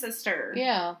German's sister.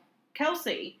 Yeah.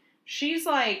 Kelsey. She's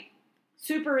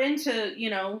super into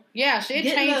Yeah, she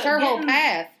changed her whole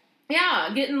path.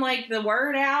 Yeah, getting the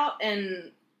word out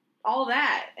and all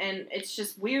that, and it's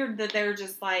just weird that they're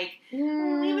just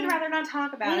we would rather not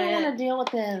talk about it. We don't want to deal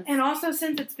with this. And also,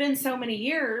 since it's been so many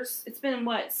years, it's been,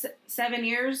 7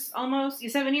 years almost?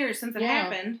 7 years since it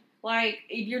happened.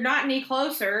 You're not any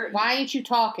closer. Why ain't you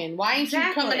talking? Why ain't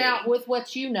you coming out with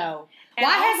what you know? And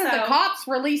why hasn't the cops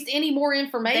released any more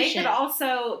information?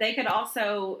 They could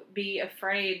also be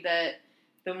afraid that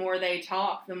the more they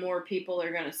talk, the more people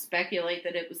are going to speculate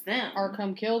that it was them. Or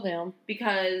come kill them.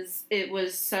 Because it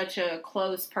was such a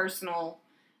close personal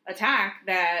attack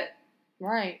that...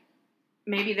 Right.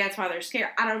 maybe that's why they're scared.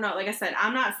 I don't know. Like I said,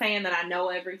 I'm not saying that I know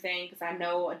everything, because I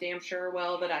know a damn sure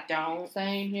well that I don't.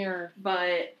 Same here.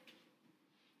 But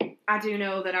I do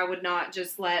know that I would not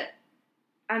just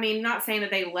not saying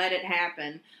that they let it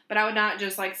happen, but I would not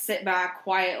just, like, sit back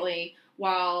quietly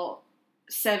while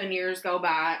 7 years go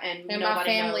by and nobody my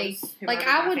family, knows. Like,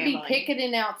 I would be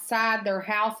picketing outside their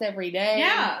house every day.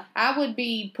 Yeah. I would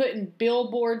be putting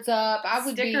billboards up. I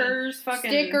would stickers.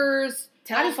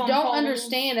 I just don't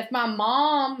understand if my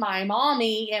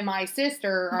mommy, and my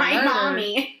sister are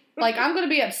murdered, like, I'm going to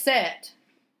be upset.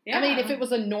 Yeah. I mean, if it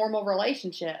was a normal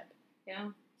relationship. Yeah.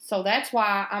 So that's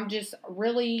why I'm just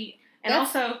really... And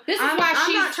also, I'm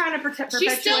not trying to perpetuate...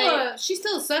 She's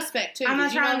still a suspect, too.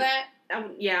 Did you know that?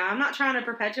 I'm not trying to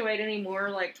perpetuate anymore,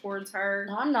 like, towards her.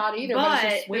 No, I'm not either, but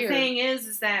it's just weird. The thing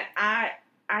is that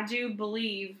I do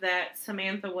believe that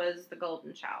Samantha was the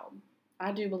golden child.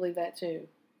 I do believe that, too.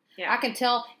 Yeah. I can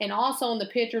tell, and also in the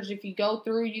pictures, if you go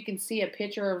through, you can see a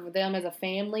picture of them as a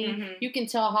family. Mm-hmm. You can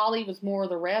tell Holly was more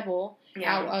the rebel.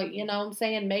 Yeah. You know what I'm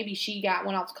saying? Maybe she got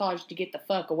went off to college to get the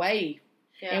fuck away.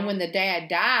 Yeah. And when the dad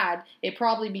died, it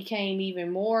probably became even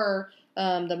more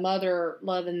the mother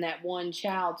loving that one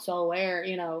child so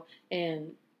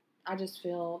and I just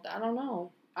feel, I don't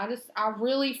know. I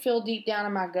really feel deep down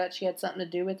in my gut she had something to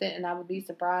do with it, and I would be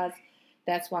surprised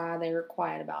that's why they were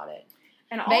quiet about it.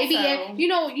 And also, maybe you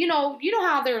know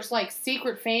how there's like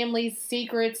secret families,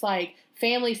 secrets, like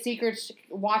family secrets.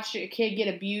 Watch a kid get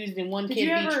abused and one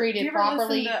kid be treated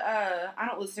properly. I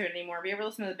don't listen to it anymore. Have you ever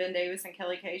listened to the Ben Davis and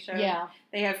Kelly Kay show? Yeah,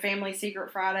 they have Family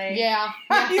Secret Friday. Yeah,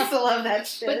 I used to love that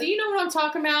shit. But do you know what I'm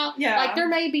talking about? Yeah, like there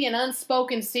may be an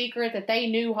unspoken secret that they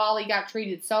knew Holly got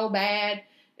treated so bad,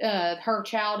 her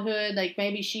childhood. Like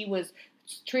maybe she was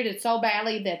treated so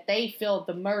badly that they feel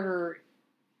the murder.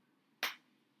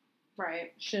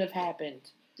 Right. Should have happened.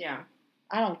 Yeah.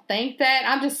 I don't think that.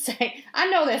 I'm just saying.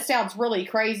 I know that sounds really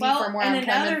crazy from where I'm coming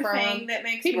from. And another thing that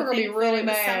makes people are going to be really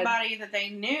mad. Somebody that they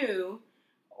knew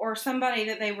or somebody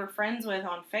that they were friends with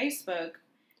on Facebook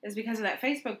is because of that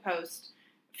Facebook post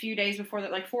a few days before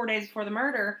that, like 4 days before the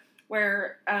murder,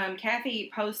 where Kathy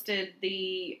posted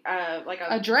the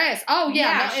address. Oh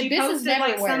yeah, she this posted is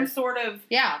everywhere. Like some sort of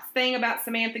thing about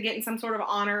Samantha getting some sort of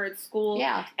honor at school.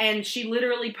 Yeah, and she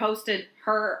literally posted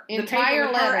her entire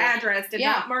the letter. Her address did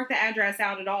not mark the address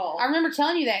out at all. I remember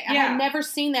telling you that. I had never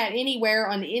seen that anywhere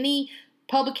on any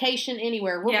publication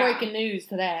anywhere. We're breaking news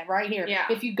to that right here. Yeah.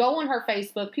 If you go on her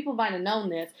Facebook, people might have known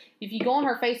this. If you go on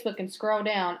her Facebook and scroll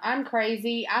down, I'm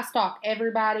crazy. I stalk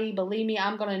everybody. Believe me,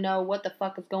 I'm going to know what the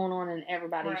fuck is going on in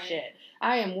everybody's shit.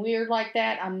 I am weird like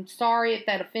that. I'm sorry if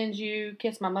that offends you.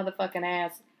 Kiss my motherfucking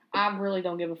ass. I really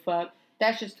don't give a fuck.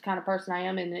 That's just the kind of person I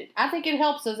am, and I think it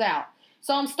helps us out.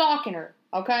 So I'm stalking her,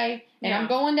 okay? And I'm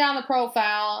going down the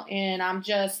profile, and I'm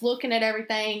just looking at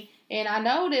everything. And I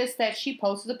noticed that she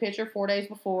posted a picture 4 days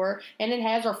before, and it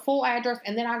has her full address.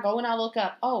 And then I go and I look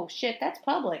up, oh, shit, that's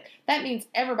public. That means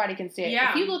everybody can see it. Yeah.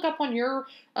 If you look up on your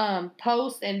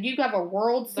post and you have a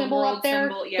world symbol up there,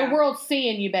 the world's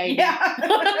seeing you, baby. Yeah.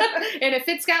 And if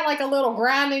it's got like a little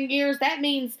grinding gears, that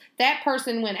means that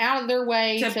person went out of their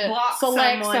way to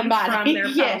select somebody. From their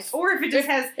yes. Post. Or if it just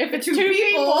has if it's two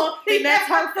people, then that's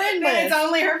her friend list. Then it's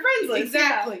only her friends list.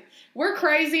 Exactly. Yeah. We're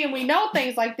crazy and we know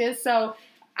things like this, so...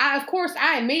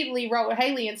 I immediately wrote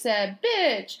Haley and said,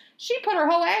 bitch, she put her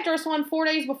whole address on 4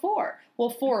 days before. Well,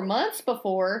 4 months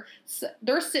before,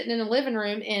 they're sitting in the living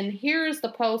room, and here's the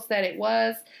post that it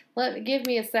was. Give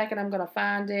me a second, I'm going to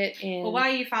find it. And well,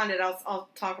 while you find it, I'll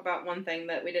talk about one thing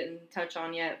that we didn't touch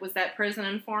on yet, was that prison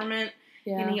informant.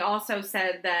 Yeah. And he also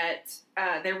said that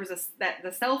there was that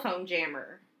the cell phone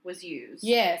jammer was used.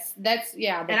 Yes, that's,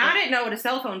 yeah. And I didn't know what a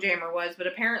cell phone jammer was, but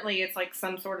apparently it's like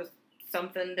some sort of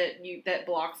something that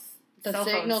blocks the cell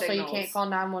signal, phone signals. So you can't call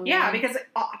 911. Yeah, because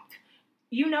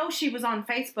she was on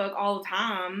Facebook all the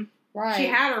time. Right. She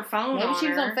had her phone. Maybe on she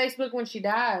was her. on Facebook when she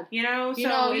died. You know,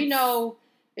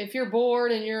 if you're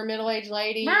bored and you're a middle-aged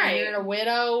lady and you're a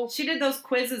widow. She did those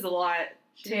quizzes a lot.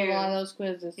 She did a lot of those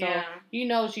quizzes.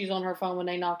 So she's on her phone when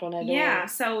they knocked on that door. Yeah.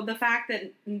 So the fact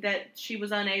that she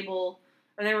was unable,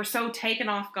 or they were so taken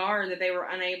off guard that they were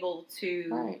unable to.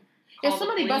 Right. If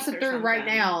somebody busted through right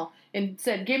now and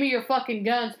said, give me your fucking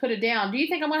guns, put it down, do you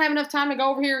think I'm going to have enough time to go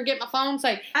over here and get my phone and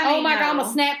say, God, I'm going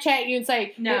to Snapchat you and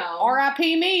say, no,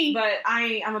 R.I.P. me? But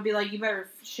I'm going to be like, you better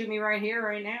shoot me right here,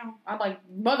 right now. I'm like,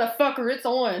 motherfucker, it's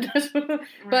on.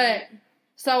 But,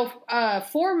 so,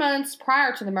 4 months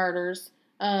prior to the murders,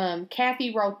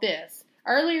 Kathy wrote this.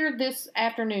 Earlier this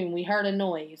afternoon, we heard a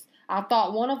noise. I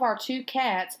thought one of our 2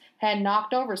 cats had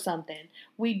knocked over something.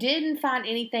 We didn't find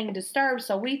anything disturbed,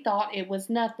 so we thought it was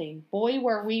nothing. Boy,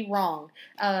 were we wrong.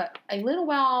 A little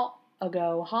while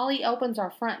ago, Holly opens our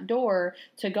front door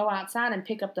to go outside and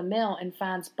pick up the mail and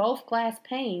finds both glass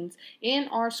panes in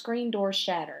our screen door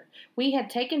shattered. We had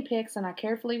taken pics and I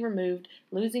carefully removed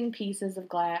loose pieces of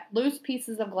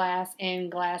glass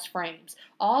and glass frames.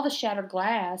 All the shattered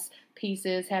glass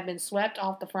pieces have been swept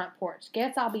off the front porch.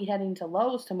 Guess I'll be heading to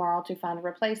Lowe's tomorrow to find a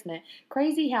replacement.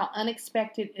 Crazy how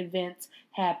unexpected events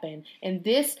happen. And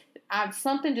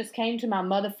something just came to my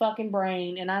motherfucking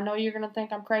brain, and I know you're going to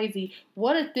think I'm crazy.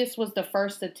 What if this was the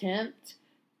first attempt?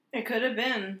 It could have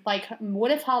been. Like,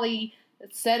 what if Holly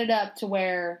set it up to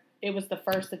where it was the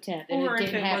first attempt and or it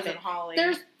didn't happen? Wasn't Holly.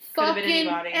 There's fucking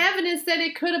evidence that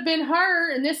it could have been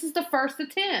her, and this is the first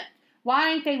attempt. Why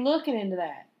ain't they looking into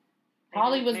that?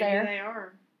 Holly was there. Maybe they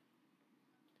are.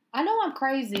 I know I'm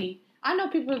crazy. I know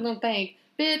people are going to think,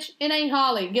 bitch, it ain't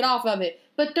Holly. Get off of it.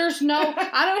 But there's no,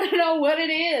 I don't know what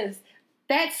it is.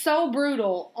 That's so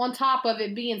brutal on top of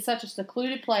it being such a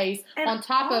secluded place, and on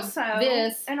top of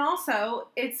this. And also,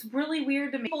 it's really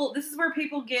weird to me. This is where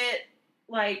people get,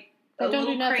 like, a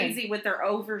little crazy with their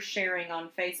oversharing on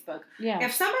Facebook. Yeah.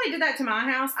 If somebody did that to my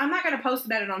house, I'm not going to post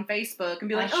about it on Facebook and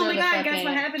be like, oh my God, guess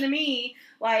what happened to me?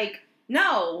 Like,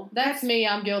 no. That's me.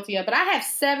 I'm guilty of. But I have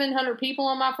 700 people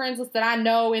on my friends list that I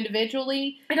know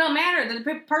individually. It don't matter.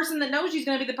 The person that knows you is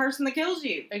going to be the person that kills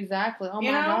you. Exactly. Oh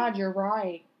my God, you're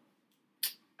right.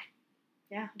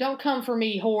 Yeah. Don't come for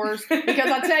me, whores.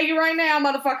 Because I tell you right now,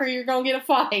 motherfucker, you're going to get a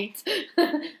fight.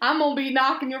 I'm going to be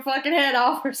knocking your fucking head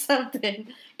off or something.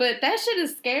 But that shit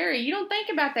is scary. You don't think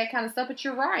about that kind of stuff, but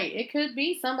you're right. It could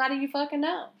be somebody you fucking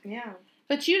know. Yeah.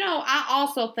 But I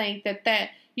also think that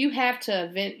you have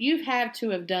to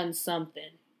have done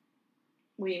something.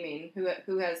 What do you mean?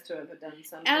 Who has to have done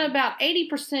something? At about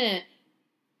 80%,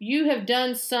 you have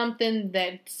done something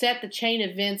that set the chain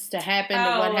of events to happen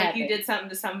to what happened. You did something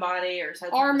to somebody or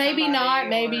something. Or maybe not.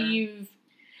 Maybe you've.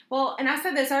 Well, and I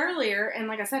said this earlier, and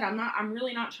like I said, I'm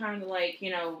really not trying to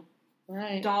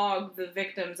right. dog the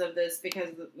victims of this because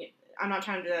I'm not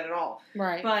trying to do that at all.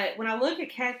 Right. But when I look at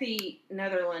Kathy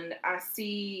Netherland, I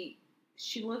see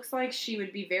she looks like she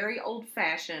would be very old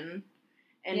fashioned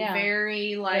and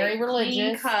very religious,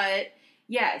 clean cut.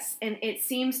 Yes, and it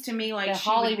seems to me like she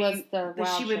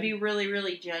would be really,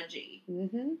 really judgy.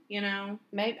 Mm-hmm. You know?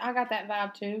 Maybe I got that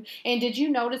vibe too. And did you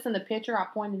notice in the picture I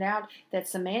pointed out that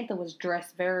Samantha was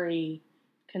dressed very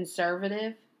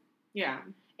conservative? Yeah.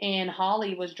 And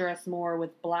Holly was dressed more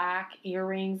with black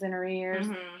earrings in her ears,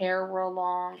 hair real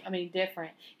long. I mean,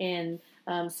 different. And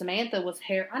Samantha was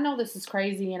hair. I know this is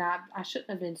crazy, and I shouldn't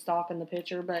have been stalking the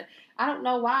picture, but I don't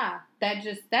know why.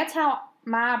 That's how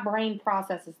my brain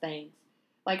processes things.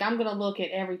 Like, I'm going to look at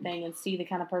everything and see the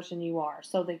kind of person you are.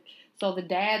 So the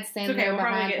dad standing there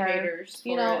behind her. Haters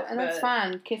and that's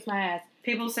fine. Kiss my ass.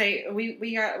 People say,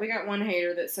 we got one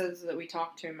hater that says that we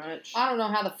talk too much. I don't know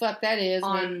how the fuck that is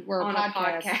when we're on a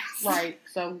podcast. Right,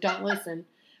 so don't listen.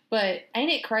 But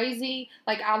ain't it crazy?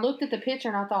 Like, I looked at the picture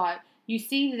and I thought, you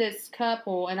see this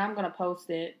couple, and I'm going to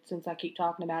post it since I keep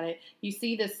talking about it. You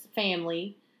see this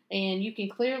family. And you can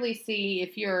clearly see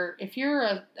if you're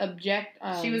a object.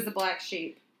 She was the black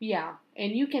sheep. Yeah,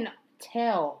 and you can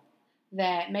tell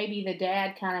that maybe the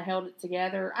dad kind of held it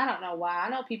together. I don't know why. I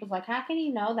know people's like, how can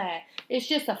you know that? It's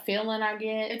just a feeling I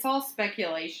get. It's all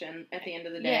speculation at the end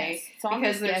of the day. Yes, so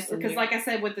because like I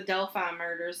said with the Delphi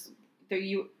murders,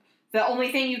 the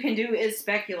only thing you can do is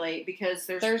speculate because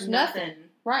there's nothing.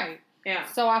 Right. Yeah.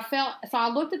 So I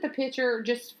looked at the picture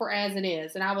just for as it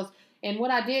is, and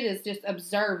what I did is just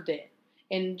observed it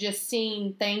and just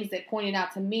seen things that pointed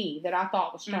out to me that I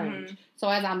thought was strange. Mm-hmm. So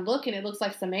as I'm looking, it looks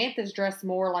like Samantha's dressed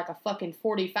more like a fucking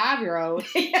 45-year-old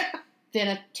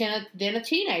than a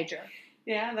teenager.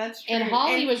 Yeah, that's true. And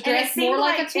Holly was dressed more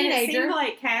like a teenager. And it seemed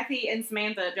like Kathy and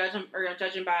Samantha,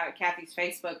 judging by Kathy's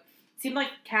Facebook, it seemed like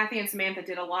Kathy and Samantha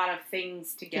did a lot of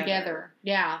things together.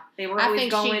 Yeah. They were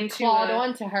always going to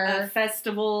a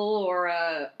festival or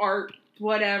a art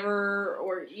whatever,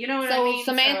 or you know what I mean?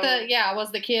 Samantha,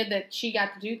 was the kid that she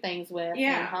got to do things with.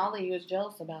 Yeah. And Holly was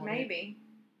jealous about Maybe.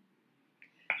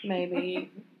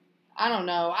 I don't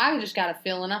know. I just got a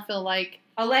feeling. I feel like...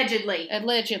 Allegedly.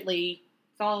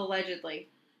 It's all allegedly.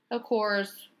 Of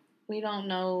course, we don't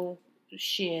know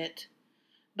shit.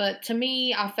 But to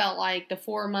me, I felt like the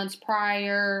 4 months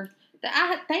prior...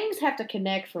 things have to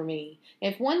connect for me.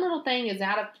 If one little thing is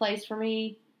out of place for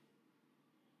me,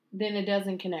 then it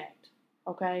doesn't connect.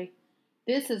 Okay?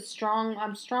 This is strong.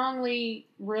 I'm strongly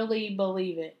really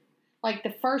believe it. Like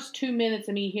the first 2 minutes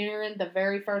of me hearing the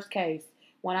very first case,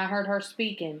 when I heard her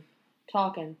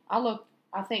talking, I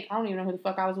don't even know who the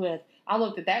fuck I was with. I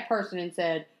looked at that person and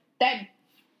said,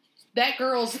 that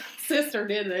girl's sister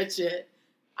did that shit.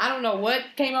 I don't know what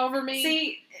came over me.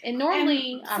 See, and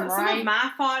normally I'm right. Some of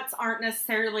my thoughts aren't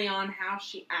necessarily on how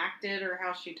she acted or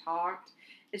how she talked.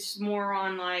 It's more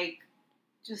on, like,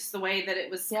 just the way that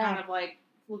it was kind of, like,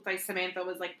 looked like Samantha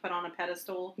was, like, put on a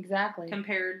pedestal. Exactly.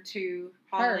 Compared to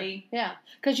Holly. Her. Yeah.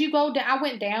 Because you go down, I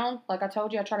went down, like I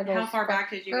told you, I tried to go. How far back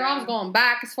did you go? I was going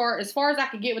back as far as I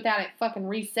could get without it fucking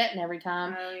resetting every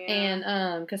time. Oh, yeah.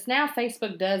 And, because now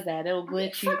Facebook does that. It'll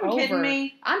glitch you over. Kidding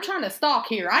me? I'm trying to stalk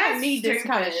here. I don't need this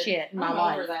kind of shit in my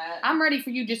life. Over that. I'm ready for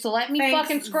you just to let me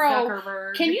fucking scroll.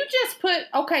 Zuckerberg. Can you just put,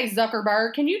 okay,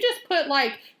 Zuckerberg, can you just put,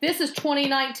 like, this is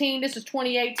 2019, this is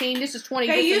 2018, this is 20,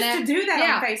 They used to do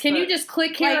that on Facebook. Can you just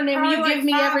click here, like, and then you give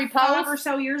me 5 every post? or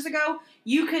so years ago,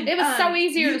 you could. It was so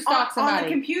easier to stalk somebody. On the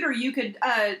computer, you could.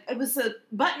 It was a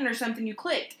button or something you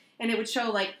clicked, and it would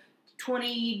show like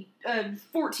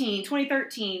 2014,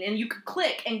 2013, and you could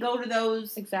click and go to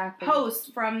those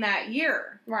posts from that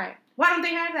year. Right. Why don't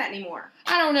they have that anymore?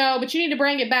 I don't know, but you need to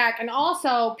bring it back. And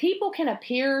also, people can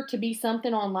appear to be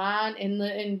something online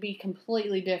and be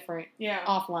completely different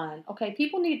offline. Okay,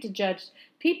 people need to judge.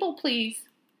 People, please.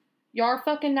 Y'all are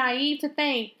fucking naive to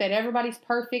think that everybody's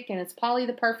perfect and it's Polly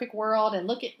the perfect world and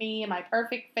look at me and my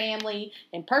perfect family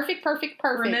and perfect.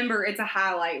 Remember, it's a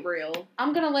highlight reel.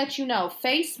 I'm going to let you know,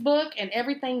 Facebook and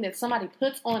everything that somebody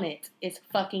puts on it is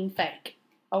fucking fake.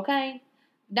 Okay?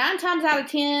 9 times out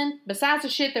of 10, besides the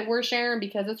shit that we're sharing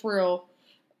because it's real,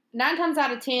 9 times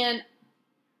out of 10,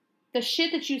 the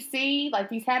shit that you see, like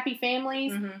these happy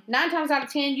families, 9 times out of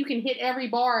 10, you can hit every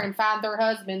bar and find their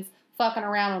husbands fucking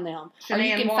around on them. Cheyenne or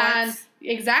you can Watts. find,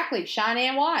 exactly,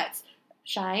 Cheyenne Watts.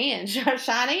 Cheyenne.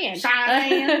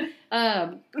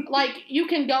 Like, you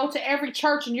can go to every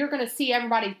church and you're going to see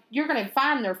everybody, you're going to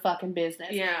find their fucking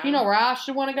business. Yeah. You know where I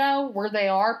should want to go? Where they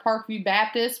are, Parkview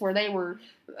Baptist, where they were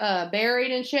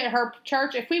buried and shit. Her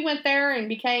church, if we went there and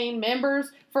became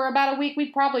members for about a week,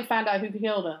 we'd probably find out who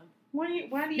killed them. Why do you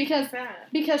think that?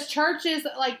 Because churches,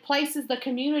 like places the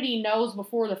community knows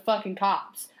before the fucking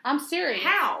cops. I'm serious.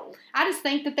 How? I just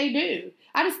think that they do.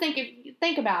 I just think,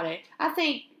 think about it. I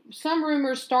think some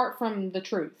rumors start from the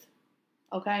truth.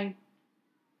 Okay?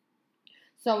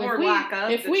 So or lack of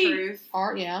the truth.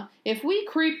 If we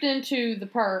creeped into the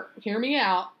hear me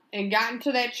out, and got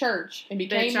into that church and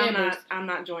became members. I'm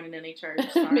not joining any church.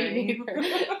 Sorry. Me neither.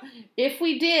 If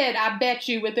we did, I bet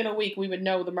you within a week we would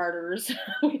know the murderers.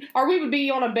 Or we would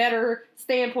be on a better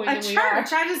standpoint than we are.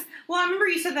 I remember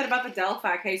you said that about the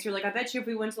Delphi case. You're like, I bet you if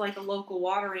we went to like the local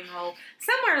watering hole,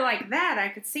 somewhere like that, I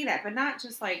could see that, but not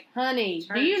just like honey,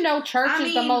 church. Do you know church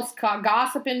is the most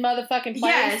gossiping motherfucking place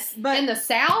yes, but in the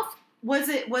South? Was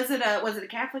it a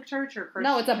Catholic church or a Christian?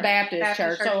 No, it's a Baptist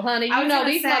church. So, honey, you know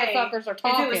these motherfuckers are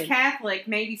talking. If it was Catholic,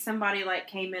 maybe somebody like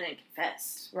came in and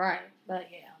confessed. Right, but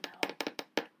yeah, no.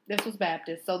 This was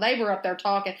Baptist, so they were up there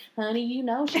talking. Honey, you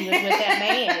know she was with that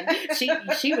man.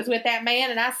 She was with that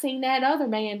man, and I seen that other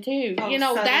man too. Oh, you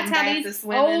know that's how Baptist these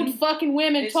women. old fucking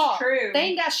women talk. True. They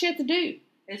ain't got shit to do.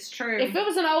 It's true. If it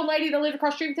was an old lady that lived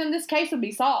across the street from them, this case would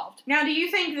be solved. Now, do you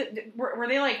think that were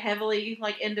they like heavily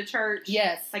like into church?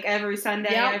 Yes. Like every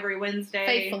Sunday, every Wednesday,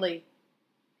 faithfully.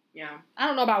 Yeah. I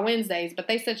don't know about Wednesdays, but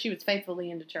they said she was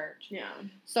faithfully into church. Yeah.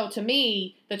 So to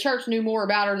me, the church knew more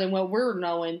about her than what we're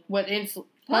knowing. What is public.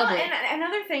 Well, and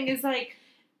another thing is like,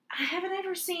 I haven't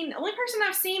ever seen. The only person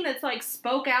I've seen that's like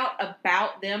spoke out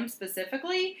about them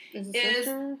specifically is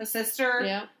a sister.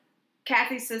 Yeah.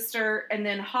 Kathy's sister, and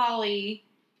then Holly.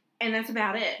 And that's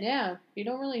about it. Yeah, you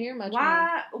don't really hear much.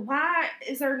 Why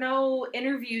is there no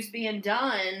interviews being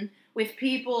done with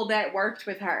people that worked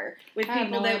with her, with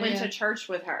people that went to church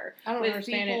with her, with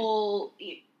people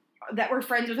that were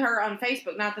friends with her on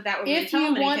Facebook? Not that would really tell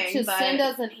them anything. If you want to send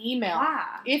us an email,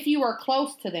 why? If you are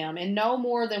close to them and know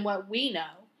more than what we know,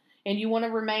 and you want to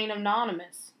remain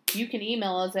anonymous, you can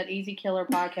email us at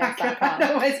easykillerpodcast.com.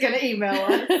 Nobody's going to email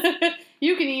us.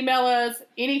 You can email us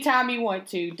anytime you want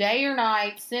to, day or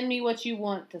night. Send me what you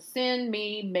want to send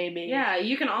me, baby. Yeah,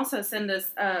 you can also send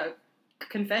us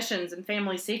confessions and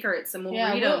family secrets, and we'll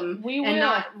read them and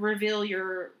not reveal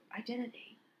your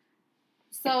identity.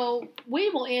 So we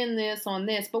will end this on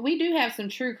this, but we do have some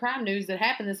true crime news that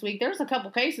happened this week. There's a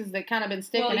couple cases that kind of been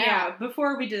sticking out.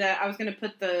 Before we do that, I was going to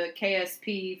put the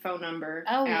KSP phone number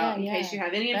out in case you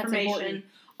have any information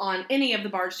on any of the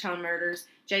Bardstown murders.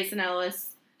 Jason Ellis,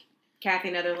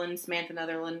 Kathy Netherland, Samantha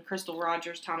Netherland, Crystal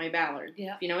Rogers, Tommy Ballard.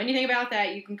 Yeah. If you know anything about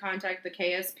that, you can contact the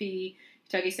KSP,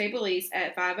 Kentucky State Police,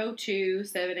 at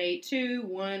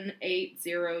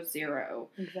 502-782-1800.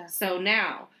 Exactly. So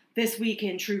now, this week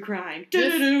in True Crime.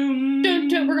 We're going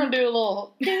to do a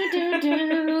little...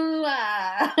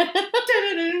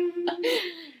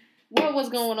 What was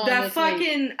going on The this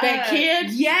fucking... week? That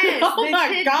kid? Yes. Oh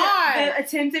my God. The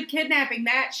attempted kidnapping.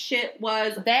 That shit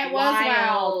was That was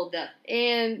wild.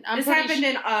 And this happened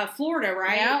in Florida,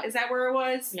 right? Yep. Is that where it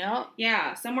was? Yep.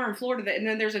 Yeah, somewhere in Florida. And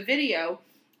then there's a video.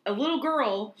 A little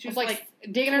girl. She was like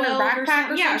digging in her backpack or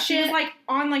some yeah, shit. She was like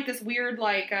on like this weird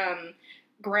like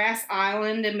grass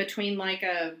island in between like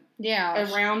a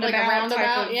roundabout. Like a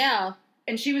roundabout, yeah.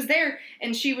 And she was there,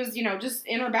 and she was, just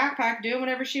in her backpack doing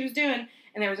whatever she was doing,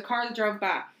 and there was a car that drove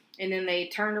by, and then they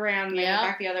turned around and they went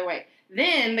back the other way.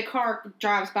 Then the car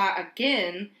drives by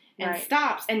again and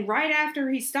stops, and right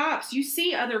after he stops, you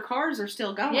see other cars are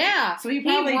still going. Yeah. So he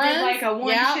probably did like a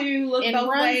 1-2, look both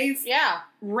ways. Yeah.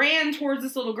 Ran towards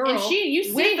this little girl. And you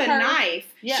see with her, a knife.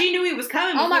 Yeah. She knew he was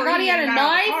coming. Oh my God, he had a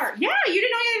knife? Yeah, you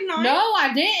didn't know he had a knife? No,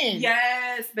 I didn't.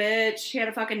 Yes, bitch. She had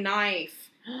a fucking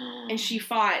knife. And she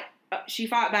fought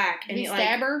back. And did he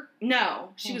stab her? No,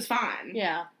 she was fine.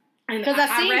 Yeah. Because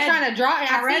I seen him trying to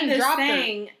drop. I read this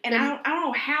thing, and I don't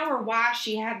know how or why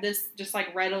she had this just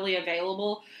like readily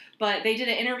available, but they did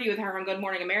an interview with her on Good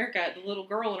Morning America, the little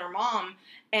girl and her mom,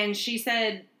 and she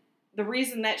said the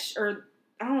reason that, or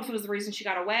I don't know if it was the reason she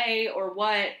got away or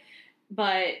what,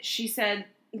 but she said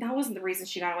that wasn't the reason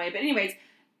she got away. But anyways,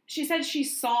 she said she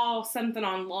saw something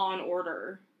on Law and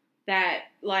Order that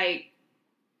like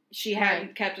she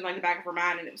had kept in like the back of her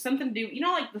mind, and it was something to do,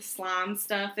 like the slime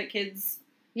stuff that kids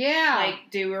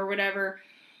like do or whatever.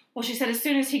 Well, she said as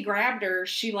soon as he grabbed her,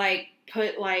 she like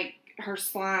put like her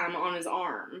slime on his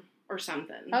arm or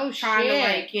something. Oh, trying to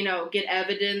like, get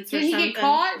evidence or something. Did he get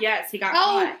caught? Yes, he got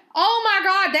caught. Oh my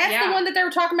God, that's the one that they were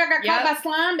talking about got caught by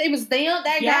slime? It was them,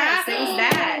 that guy? Yes, it was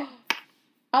that.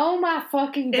 Oh my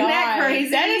fucking God. Isn't that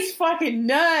crazy? That is fucking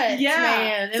nuts,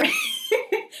 man.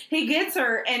 He gets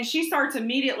her, and she starts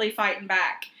immediately fighting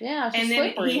back. Yeah, she's and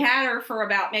then slippery. He had her for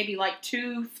about maybe like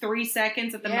 2-3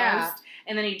 seconds at the most,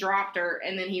 and then he dropped her,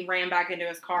 and then he ran back into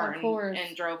his car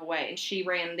and drove away, and she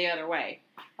ran the other way.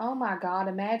 Oh my God,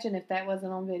 imagine if that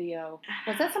wasn't on video.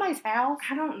 Was that somebody's house?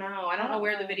 I don't know. I don't know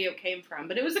where the video came from,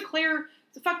 but it was a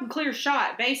fucking clear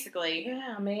shot, basically.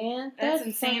 Yeah, man. That's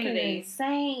insanity.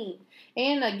 Insane.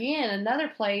 And again, another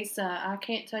place, I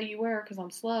can't tell you where because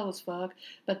I'm slow as fuck,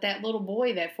 but that little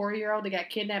boy, that 4-year-old that got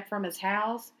kidnapped from his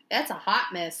house, that's a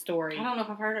hot mess story. I don't know if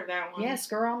I've heard of that one. Yes,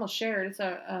 girl, I'm going to share it. It's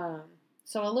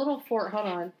so a little hold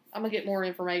on. I'm going to get more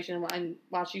information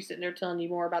while she's sitting there telling you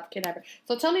more about the kidnapping.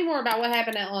 So tell me more about what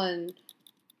happened on,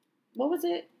 what was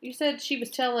it? You said she was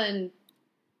telling,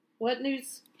 what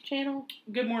news channel?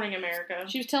 Good Morning America.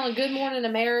 She was telling Good Morning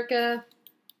America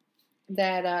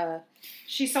that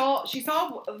she saw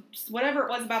whatever it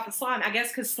was about the slime. I guess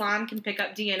because slime can pick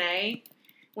up DNA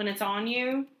when it's on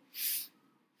you.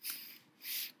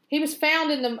 He was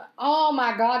found in the. Oh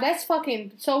my God, that's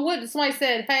fucking. So what? Somebody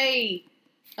said, "Hey,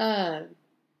 oh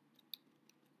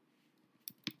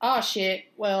shit.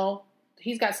 Well,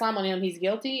 he's got slime on him. He's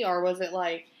guilty, or was it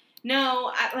like?"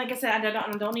 No, like I said,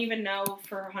 I don't even know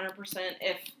for 100%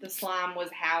 if the slime was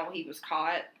how he was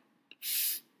caught.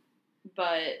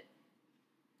 But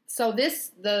so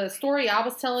the story I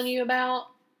was telling you about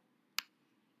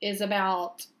is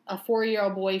about a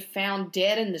 4-year-old boy found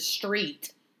dead in the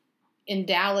street in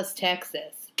Dallas,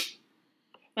 Texas.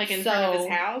 Like in front of his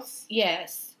house?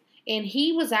 Yes. And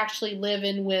he was actually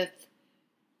living with,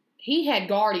 he had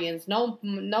guardians, no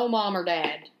mom or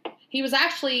dad. He was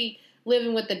actually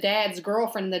living with the dad's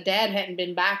girlfriend. The dad hadn't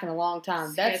been back in a long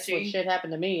time. That's what shit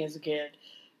happened to me as a kid.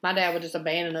 My dad would just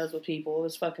abandon us with people. It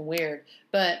was fucking weird.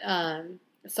 But,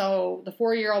 so the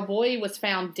 4-year-old boy was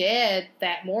found dead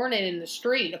that morning in the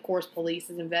street. Of course, police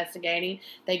is investigating.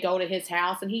 They go to his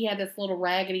house, and he had this little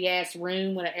raggedy-ass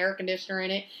room with an air conditioner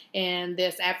in it, and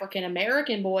this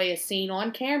African-American boy is seen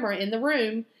on camera in the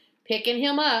room picking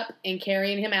him up and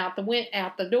carrying him out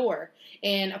the door.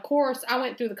 And, of course, I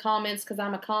went through the comments because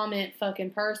I'm a comment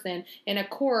fucking person. And, of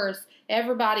course,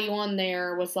 everybody on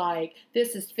there was like,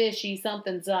 this is fishy.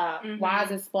 Something's up. Mm-hmm. Why is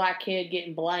this black kid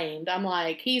getting blamed? I'm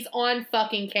like, he's on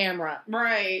fucking camera.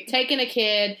 Right. Taking a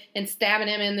kid and stabbing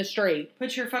him in the street.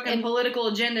 Put your fucking political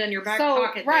agenda in your back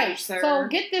pocket there, sir. So,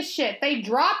 get this shit. They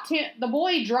dropped him. The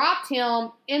boy dropped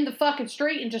him in the fucking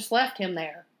street and just left him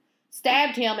there.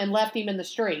 Stabbed him and left him in the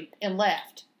street and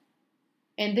left.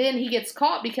 And then he gets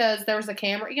caught because there was a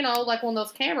camera, like one of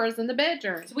those cameras in the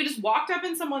bedroom. So we just walked up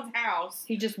in someone's house.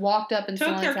 He just walked up in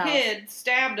someone's house. Took their kid,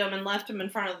 stabbed him, and left him in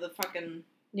front of the fucking...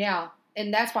 Yeah.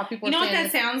 And that's why people are saying... You know what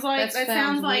that sounds like? That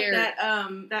sounds like weird.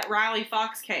 that Riley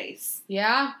Fox case.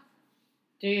 Yeah?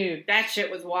 Dude. That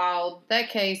shit was wild. That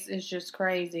case is just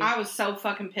crazy. I was so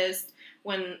fucking pissed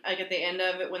when, at the end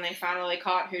of it, when they finally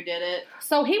caught who did it.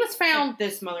 So he was found...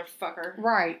 This motherfucker.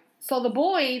 Right. So the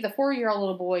boy, the 4-year-old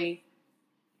little boy,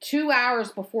 2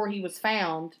 hours before he was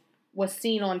found, was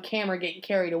seen on camera getting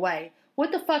carried away.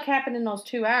 What the fuck happened in those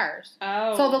 2 hours?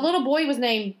 Oh. So the little boy was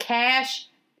named Cash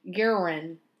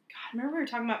Guerin. God, remember we were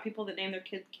talking about people that name their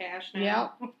kids Cash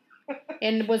now? Yep.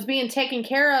 And was being taken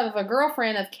care of a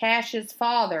girlfriend of Cash's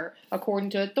father, according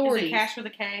to authorities. Is it Cash with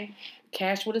a K?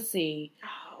 Cash with a C.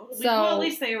 Oh, well, at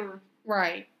least they were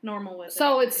normal with it.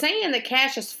 So it's saying that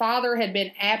Cash's father had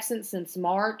been absent since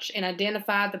March and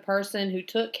identified the person who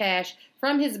took Cash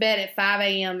from his bed at 5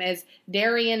 a.m. as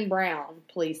Darian Brown,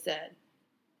 police said.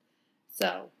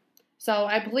 So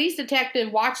a police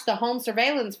detective watched the home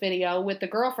surveillance video with the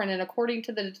girlfriend, and according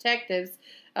to the detective's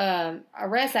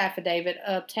arrest affidavit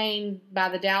obtained by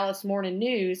the Dallas Morning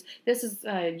News, this is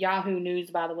Yahoo News,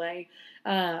 by the way,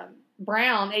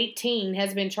 Brown, 18,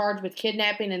 has been charged with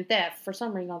kidnapping and theft. For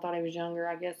some reason, I thought he was younger,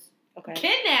 I guess. Okay.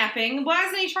 Kidnapping? Why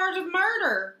isn't he charged with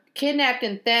murder? Kidnapped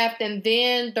and theft, and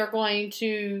then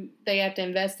they have to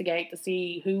investigate to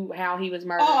see how he was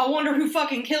murdered. Oh, I wonder who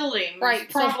fucking killed him. Right.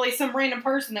 It's probably some random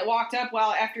person that walked up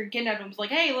after he kidnapped him was like,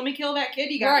 hey, let me kill that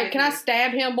kid you got. Right, can I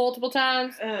stab him multiple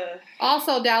times?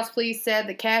 Also, Dallas police said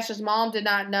that Cash's mom did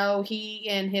not know he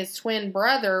and his twin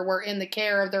brother were in the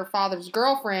care of their father's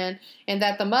girlfriend, and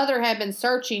that the mother had been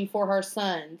searching for her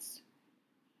sons.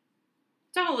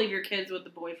 Don't leave your kids with the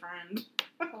boyfriend.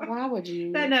 Why would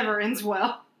you? That never ends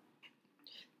well.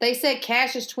 They said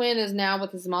Cash's twin is now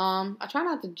with his mom. I try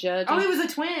not to judge. Oh, he was a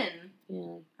twin.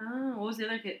 Yeah. Oh, what was the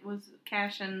other kid? Was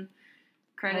Cash and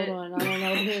Credit? Hold on, I don't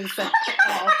know who.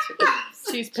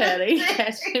 She's petty.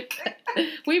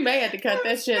 We may have to cut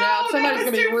that shit out. Somebody's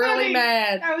going to be really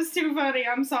mad. That was too funny.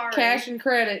 I'm sorry. Cash and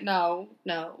Credit. No.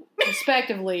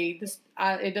 Respectively,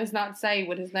 it does not say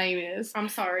what his name is. I'm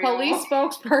sorry. Police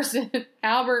spokesperson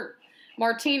Albert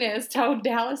Martinez told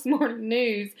Dallas Morning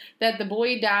News that the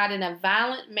boy died in a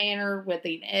violent manner with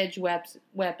an edged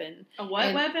weapon. A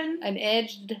what weapon? An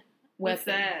edged weapon. What's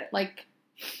that? Like,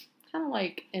 kind of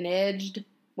like an edged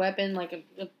weapon, like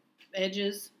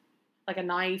edges, like a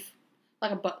knife,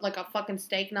 like a fucking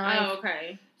steak knife. Oh,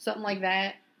 okay. Something like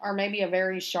that. Or maybe a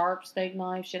very sharp steak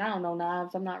knife. Shit, I don't know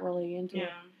knives. I'm not really into it.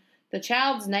 The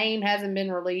child's name hasn't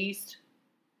been released.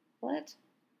 What?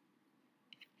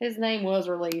 His name was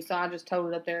released, so I just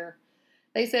told it up there.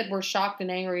 They said we're shocked and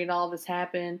angry that all this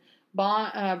happened.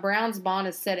 Brown's bond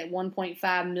is set at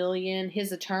 $1.5 million.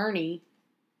 His attorney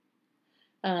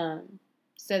said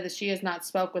that she has not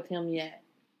spoke with him yet.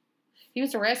 He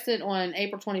was arrested on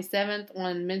April 27th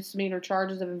on misdemeanor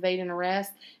charges of evading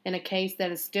arrest in a case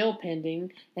that is still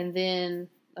pending. And then,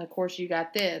 of course, you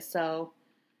got this. So,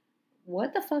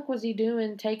 what the fuck was he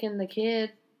doing taking the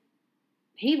kid?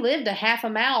 He lived a half a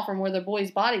mile from where the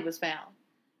boy's body was found.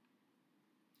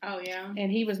 Oh, yeah.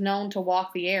 And he was known to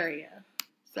walk the area.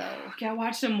 So. Gotta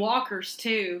watch them walkers,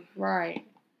 too. Right.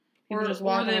 People just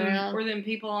walking around. Or them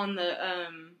people on the,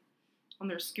 on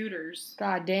their scooters.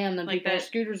 God damn, them people. Their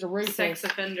scooters are ruthless. Sex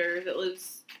offender that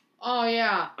lives. Oh,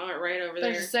 yeah. Right over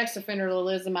there. There's a sex offender that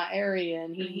lives in my area,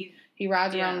 and he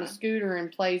rides around on a scooter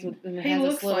and plays with, and has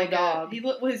this little dog.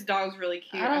 His dog's really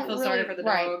cute. I feel sorry for the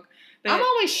dog. But I'm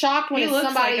always shocked when it's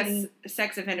somebody like a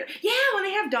sex offender. Yeah, when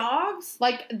they have dogs.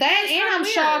 Like that, and I'm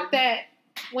shocked that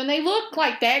when they look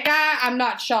like that guy, I'm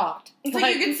not shocked. So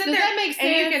like, you can sit there that make sense?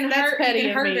 And you can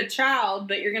hurt me. a child,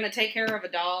 but you're going to take care of a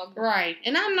dog. Right.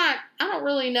 And I don't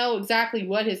really know exactly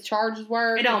what his charges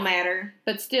were. It don't matter.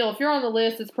 But still, if you're on the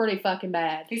list, it's pretty fucking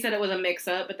bad. He said it was a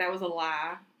mix-up, but that was a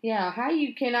lie. Yeah, how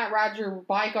you cannot ride your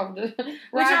bike over the...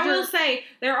 Which I will say,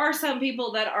 there are some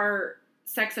people that are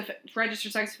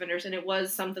registered sex offenders, and it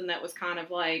was something that was kind of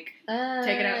like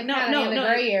take it out. No, in the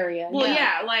gray area. Well,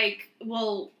 yeah, like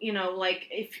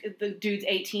if the dude's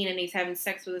 18 and he's having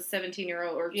sex with a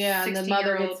 17-year-old or 16-year-old, and the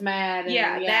mother gets mad.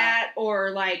 And, that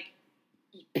or like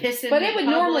pissing. But it would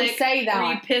normally say that.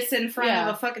 Or you piss in front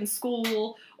of a fucking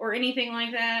school or anything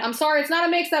like that. I'm sorry, it's not a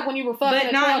mix-up when you were fucking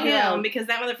but not him, because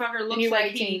that motherfucker looks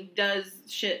like 18. He does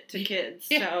shit to kids.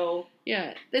 So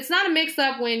yeah, it's not a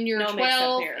mix-up when you're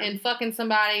 12 and fucking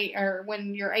somebody, or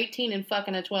when you're 18 and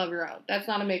fucking a 12-year-old. That's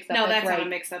not a mix-up. No, that's not a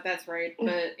mix-up. That's right.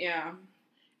 But yeah,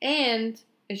 and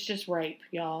it's just rape,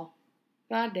 y'all.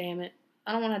 God damn it.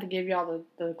 I don't want to have to give y'all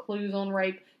the clues on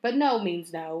rape, but no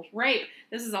means no. Rape.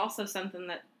 This is also something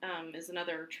that is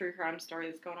another true crime story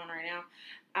that's going on right now.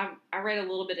 I read a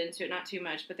little bit into it, not too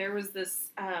much, but there was this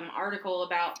article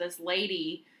about this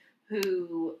lady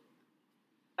who,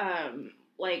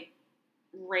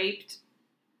 raped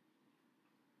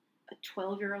a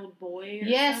 12-year-old boy or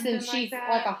something and she's like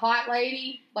like a hot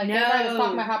lady. Like everybody was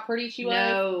talking about how pretty she was.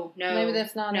 No. Maybe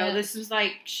that's not it. No, this was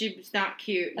like, she was not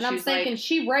cute. And I'm thinking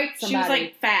she raped somebody. She was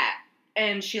like fat.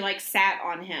 and she like sat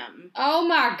on him. Oh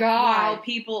my God!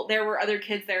 While there were other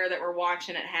kids there that were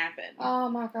watching it happen. Oh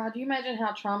my God! Do you imagine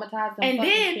how traumatized them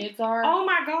kids are? Oh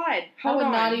my God! I would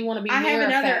not even want to be near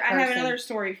a fat person. I have another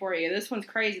story for you. This one's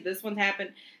crazy. This one's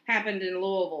happened in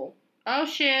Louisville. Oh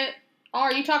shit! Oh,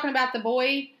 are you talking about the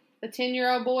boy, the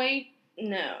 10-year-old boy?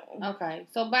 No. Okay.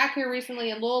 So back here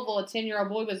recently in Louisville, a 10-year-old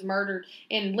boy was murdered,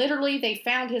 and literally they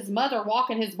found his mother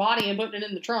walking his body and putting it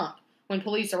in the trunk when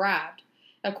police arrived.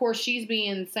 Of course, she's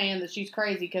saying that she's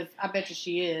crazy because I bet you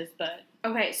she is, but...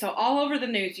 Okay, so all over the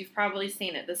news, you've probably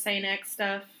seen it, the St. X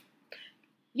stuff.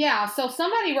 Yeah, so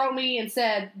somebody wrote me and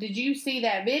said, did you see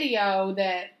that video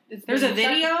that... There's a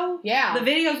video? Yeah. The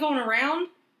video's going around?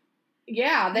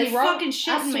 Yeah, they wrote... fucking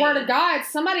shitting me. I swear to God,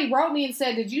 somebody wrote me and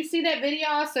said, did you see that video?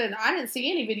 I said, I didn't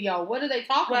see any video. What are they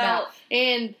talking about?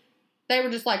 And they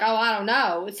were just like, oh, I don't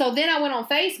know. So then I went on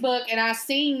Facebook and I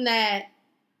seen that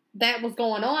was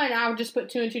going on. I would just put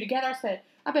 2 and 2 together. I said,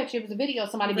 I bet you it was a video of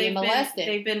somebody being molested.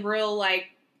 They've been real,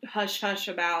 like, hush-hush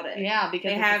about it. Yeah,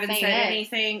 because they haven't said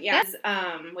anything. Yes,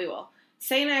 we will.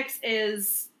 St. X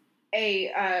is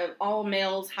a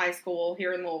all-males high school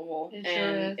here in Louisville.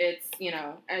 And it's, you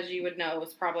know, as you would know, it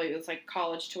was like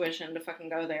college tuition to fucking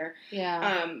go there.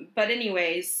 Yeah. But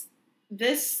anyways,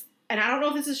 this, and I don't know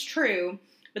if this is true,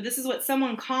 but this is what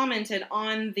someone commented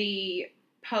on the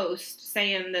post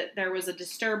saying that there was a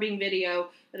disturbing video,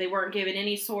 but they weren't given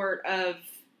any sort of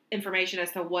information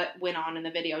as to what went on in the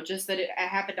video, just that it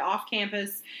happened off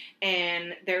campus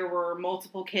and there were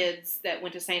multiple kids that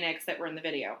went to St. X that were in the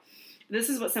video. This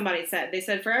is what somebody said. They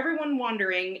said, for everyone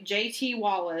wondering, J.T.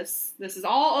 Wallace, this is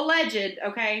all alleged,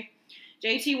 okay?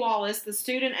 J.T. Wallace, the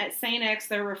student at St. X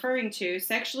they're referring to,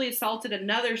 sexually assaulted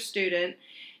another student.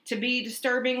 To be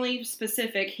disturbingly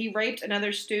specific, he raped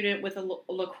another student with a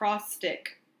lacrosse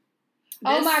stick.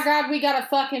 Oh my God, we got a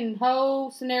fucking whole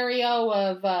scenario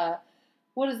of,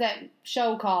 what is that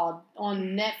show called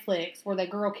on Netflix where that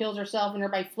girl kills herself and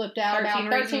everybody flipped out about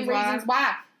 13 Reasons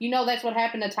Why. You know that's what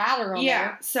happened to Tyler on there.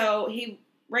 Yeah, so he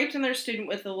raped another student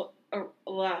with a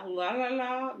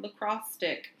lacrosse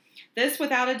stick. This,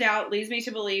 without a doubt, leads me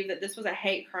to believe that this was a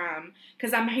hate crime.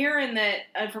 Because I'm hearing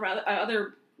that from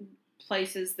other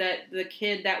places that the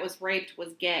kid that was raped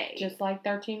was gay. Just like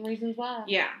 13 Reasons Why.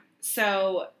 Yeah.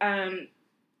 So,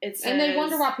 it says... And they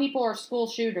wonder why people are school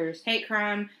shooters. Hate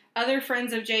crime. Other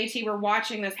friends of JT were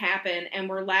watching this happen and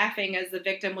were laughing as the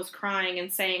victim was crying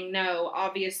and saying no,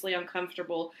 obviously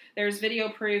uncomfortable. There's video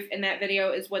proof, and that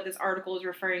video is what this article is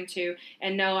referring to.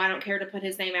 And no, I don't care to put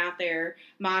his name out there,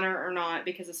 minor or not,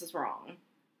 because this is wrong.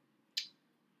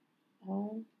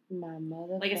 Oh, my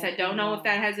mother. Like I said, don't know if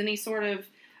that has any sort of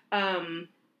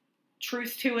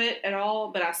truth to it at all,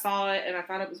 but I saw it and I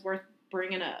thought it was worth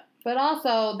bringing up. But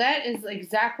also, that is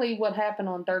exactly what happened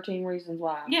on 13 Reasons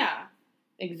Why. Yeah.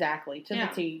 Exactly, to the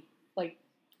T. Like,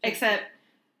 except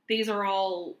these are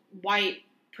all white,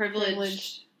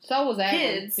 privileged so was that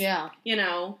kids. Yeah. You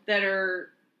know, that are...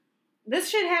 This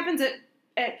shit happens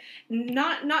at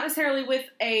not necessarily with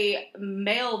a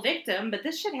male victim, but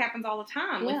this shit happens all the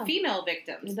time with female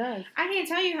victims. It does. I can't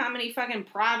tell you how many fucking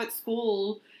private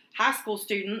school, high school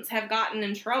students have gotten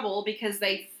in trouble because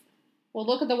they... Well,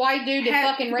 look at the white dude that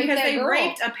fucking raped that girl. Because they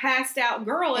raped a passed out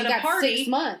girl at a party. 6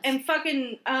 months. And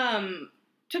fucking,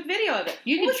 took video of it.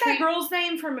 What was that girl's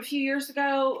name from a few years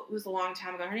ago? It was a long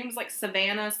time ago. Her name was like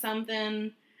Savannah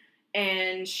something.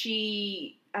 And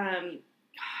she, God, I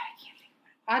can't think of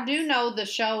it. I do know the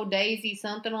show Daisy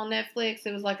something on Netflix.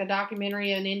 It was like a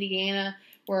documentary in Indiana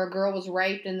where a girl was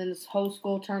raped and then this whole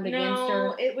school turned against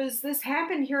her. No, this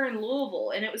happened here in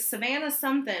Louisville. And it was Savannah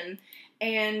something.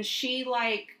 And she,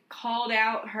 like, called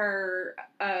out her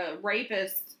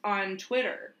rapist on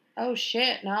Twitter. Oh,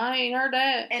 shit. No, I ain't heard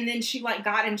that. And then she, like,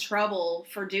 got in trouble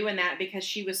for doing that because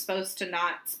she was supposed to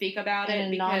not speak about it.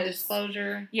 And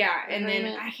non-disclosure. Yeah, and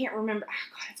then I can't remember.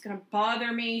 Oh, God, it's going to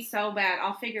bother me so bad.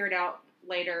 I'll figure it out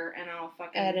later, and I'll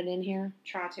fucking... add it in here.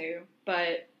 Try to.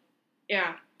 But,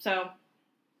 yeah, so...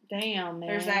 Damn, man.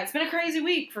 There's that. It's been a crazy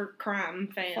week for crime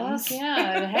fans. Fuck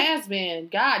yeah, it has been.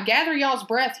 God, gather y'all's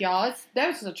breath, y'all.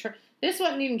 This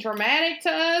wasn't even traumatic to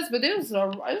us, but it was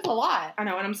a lot. I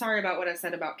know, and I'm sorry about what I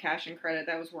said about cash and credit.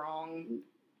 That was wrong.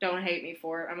 Don't hate me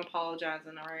for it. I'm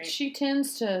apologizing, all right?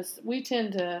 We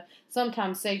tend to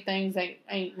sometimes say things that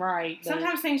ain't right. But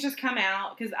sometimes things just come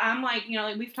out, because I'm like, you know,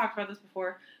 like we've talked about this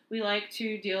before. We like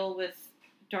to deal with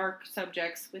dark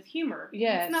subjects with humor.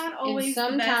 Yes. It's not always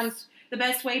sometimes the best the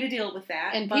best way to deal with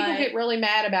that. And people get really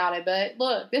mad about it. But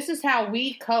look, this is how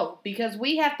we cope. Because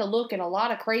we have to look at a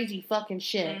lot of crazy fucking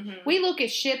shit. Mm-hmm. We look at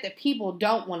shit that people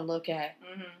don't want to look at.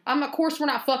 Mm-hmm. Of course, we're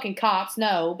not fucking cops,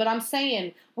 no. But I'm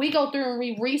saying, we go through and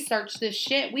we research this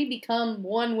shit. We become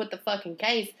one with the fucking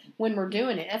case when we're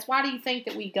doing it. That's why do you think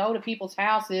that we go to people's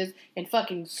houses and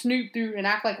fucking snoop through and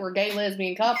act like we're a gay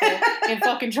lesbian couple and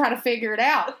fucking try to figure it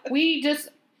out?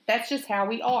 That's just how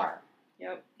we are.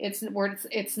 Yep.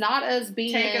 It's not us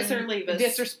being take us or leave us.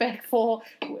 Disrespectful.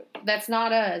 That's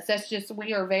not us. That's just,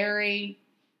 we are very,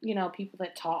 people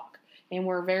that talk. And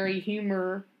we're very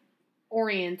humor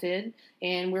oriented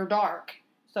and we're dark.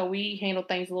 So we handle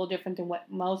things a little different than what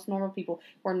most normal people.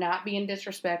 We're not being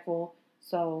disrespectful.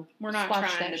 So we're not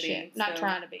trying to be. Not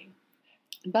trying to be.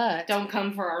 But don't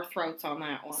come for our throats on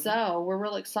that one. So we're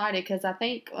real excited because I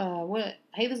think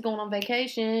Haley's going on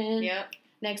vacation. Yep.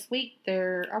 Next week,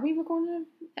 are we recording an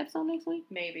episode next week?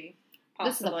 Maybe.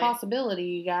 Possibly. This is a possibility,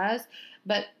 you guys.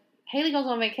 But Haley goes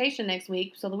on vacation next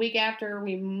week, so the week after,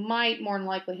 we might more than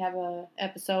likely have an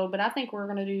episode. But I think we're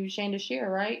going to do Shanda Shear,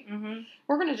 right? Mm-hmm.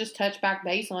 We're going to just touch back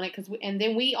base on it, and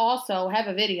then we also have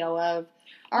a video of.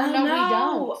 We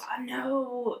don't.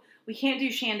 No, we can't do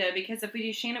Shanda because if we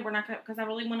do Shanda, we're not going to. Because I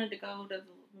really wanted to go to the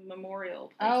memorial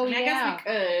place. Oh, yeah. I guess we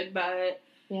could, but.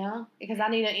 Yeah, because I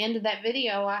need to end that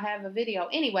video. I have a video.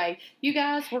 Anyway, you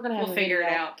guys, we're going to have We'll figure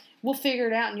it out. We'll figure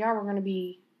it out, and y'all are going to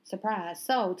be surprised.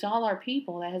 So, to all our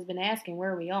people that has been asking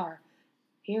where we are,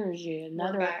 here's you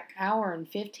another hour and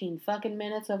 15 fucking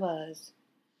minutes of us.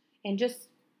 And just,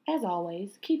 as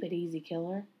always, keep it easy,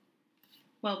 killer.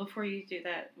 Well, before you do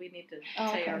that, we need to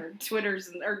say our Twitters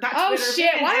or not Twitter. Oh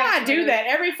shit! Why do I do that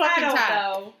every fucking time? I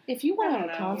don't know. If you want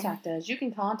to contact us, you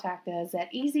can contact us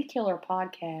at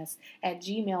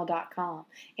easykillerpodcast@gmail.com.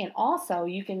 And also,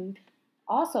 you can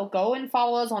go and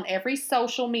follow us on every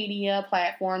social media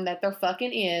platform that there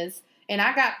fucking is. And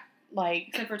I got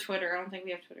except for Twitter. I don't think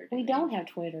we have Twitter. We don't have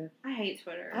Twitter. I hate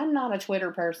Twitter. I'm not a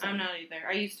Twitter person. I'm not either.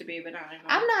 I used to be, but not anymore.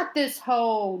 I'm not this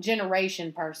whole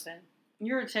generation person.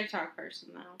 You're a TikTok person,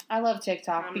 though. I love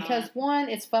TikTok because, one,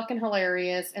 it's fucking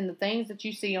hilarious, and the things that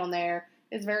you see on there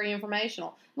is very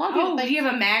informational. A lot of people think, do you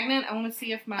have a magnet? I want to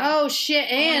see if my... Oh, shit.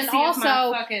 And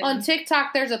also, on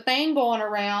TikTok, there's a thing going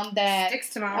around that... Sticks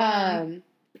to my arm.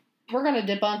 We're going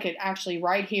to debunk it, actually,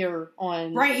 right here,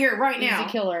 right now. Easy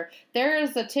Killer. There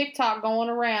is a TikTok going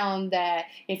around that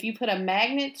if you put a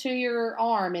magnet to your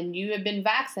arm and you have been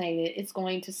vaccinated, it's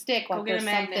going to stick like there's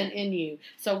something in you.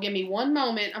 So give me one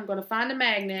moment. I'm going to find a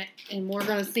magnet, and we're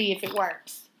going to see if it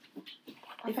works.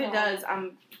 If it does,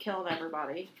 I'm killing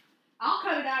everybody. I'll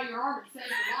cut it out of your arm and save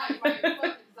your life like you're a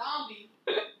fucking zombie.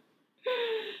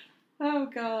 Oh,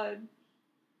 God.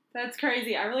 That's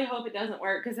crazy. I really hope it doesn't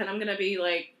work, because then I'm going to be,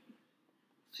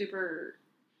 super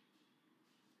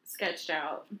sketched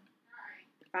out.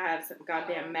 If I have some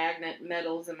goddamn magnet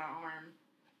metals in my arm.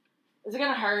 Is it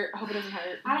gonna hurt? I hope it doesn't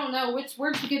hurt. I don't know.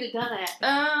 Where'd you get it done at?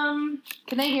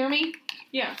 Can they hear me?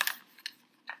 Yeah.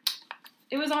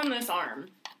 It was on this arm.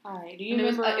 Alright, do you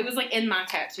remember? It was in my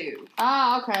tattoo.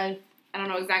 Ah, okay. I don't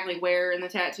know exactly where in the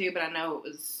tattoo, but I know it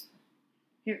was...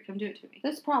 Here, come do it to me.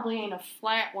 This probably ain't a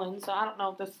flat one, so I don't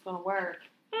know if this is gonna work.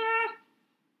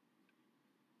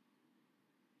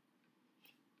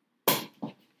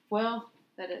 Well,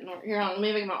 that didn't work. Here, let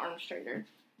me make my arm straighter.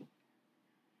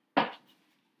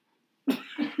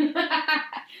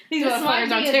 These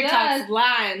motherfuckers on TikTok's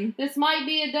lying. This might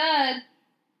be a dud.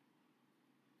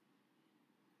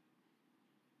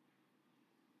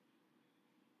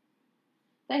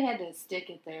 They had to stick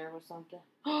it there or something.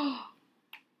 No.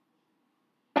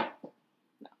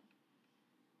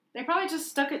 They probably just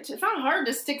stuck it to... It's not hard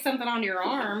to stick something onto your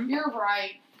arm. You're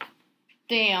right.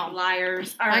 Damn.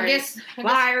 Liars. All right. I guess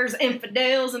liars,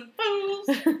 infidels, and fools.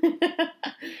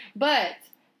 But,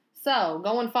 so,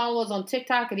 go and follow us on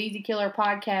TikTok at Easy Killer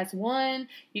Podcast 1.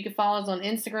 You can follow us on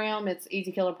Instagram. It's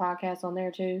Easy Killer Podcast on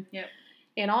there, too. Yep.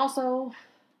 And also,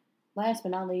 last but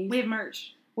not least, we have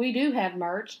merch. We do have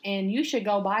merch, and you should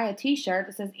go buy a t-shirt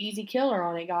that says Easy Killer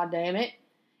on it, goddammit,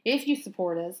 if you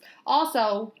support us.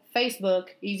 Also,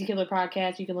 Facebook, Easy Killer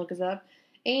Podcast, you can look us up.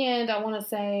 And I want to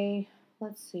say,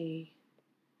 let's see.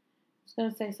 I was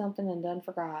going to say something and done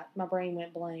forgot. My brain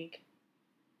went blank.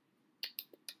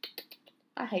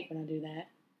 I hate when I do that.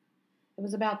 It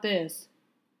was about this.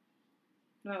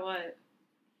 About what?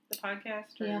 The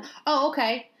podcast? Or? Yeah. Oh,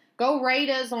 okay. Go rate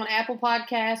us on Apple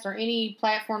Podcasts or any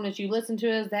platform that you listen to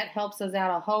us. That helps us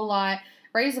out a whole lot.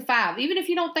 Rate us a 5. Even if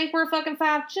you don't think we're a fucking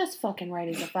 5, just fucking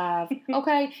rate us a 5.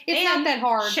 Okay? It's not that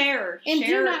hard. Share. And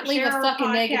do not leave a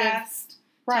fucking negative.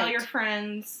 Tell your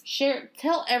friends. Share.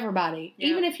 Tell everybody. Yep.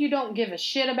 Even if you don't give a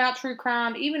shit about true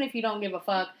crime, even if you don't give a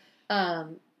fuck,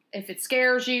 if it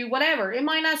scares you, whatever. It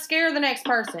might not scare the next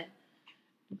person.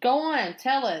 Go on.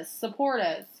 Tell us. Support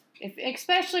us.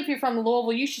 Especially if you're from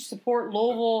Louisville, you should support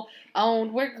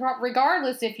Louisville-owned,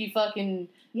 regardless if you fucking...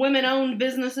 Women-owned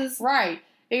businesses. Right.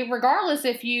 Regardless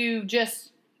if you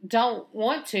just don't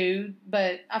want to,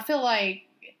 but I feel like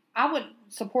I would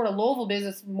support a Louisville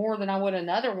business more than I would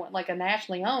another one, like a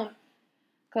nationally owned,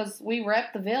 because we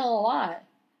rep the Ville a lot.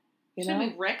 You know?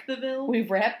 We wreck the Ville? We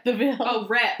rep the Ville. Oh,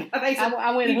 rep.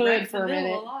 I went hood for a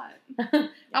minute. A lot.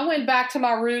 I went back to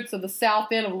my roots of the south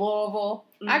end of Louisville.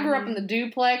 Mm-hmm. I grew up in the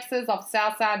duplexes off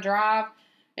Southside Drive,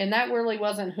 and that really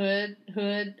wasn't hood.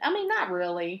 I mean, not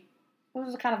really. It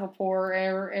was kind of a poor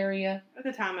area. At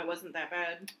the time, it wasn't that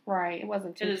bad. Right. It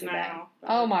wasn't too bad. Now.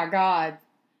 Oh, my God.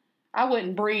 I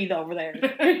wouldn't breathe over there.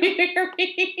 You hear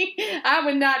me? I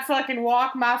would not fucking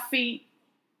walk my feet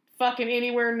fucking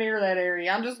anywhere near that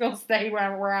area. I'm just going to stay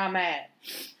where I'm at.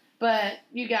 But,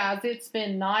 you guys, it's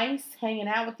been nice hanging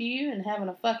out with you and having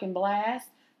a fucking blast.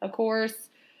 Of course,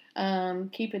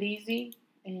 keep it easy,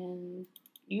 and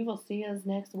you will see us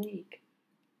next week.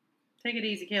 Take it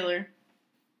easy, killer.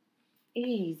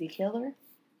 Easy, killer.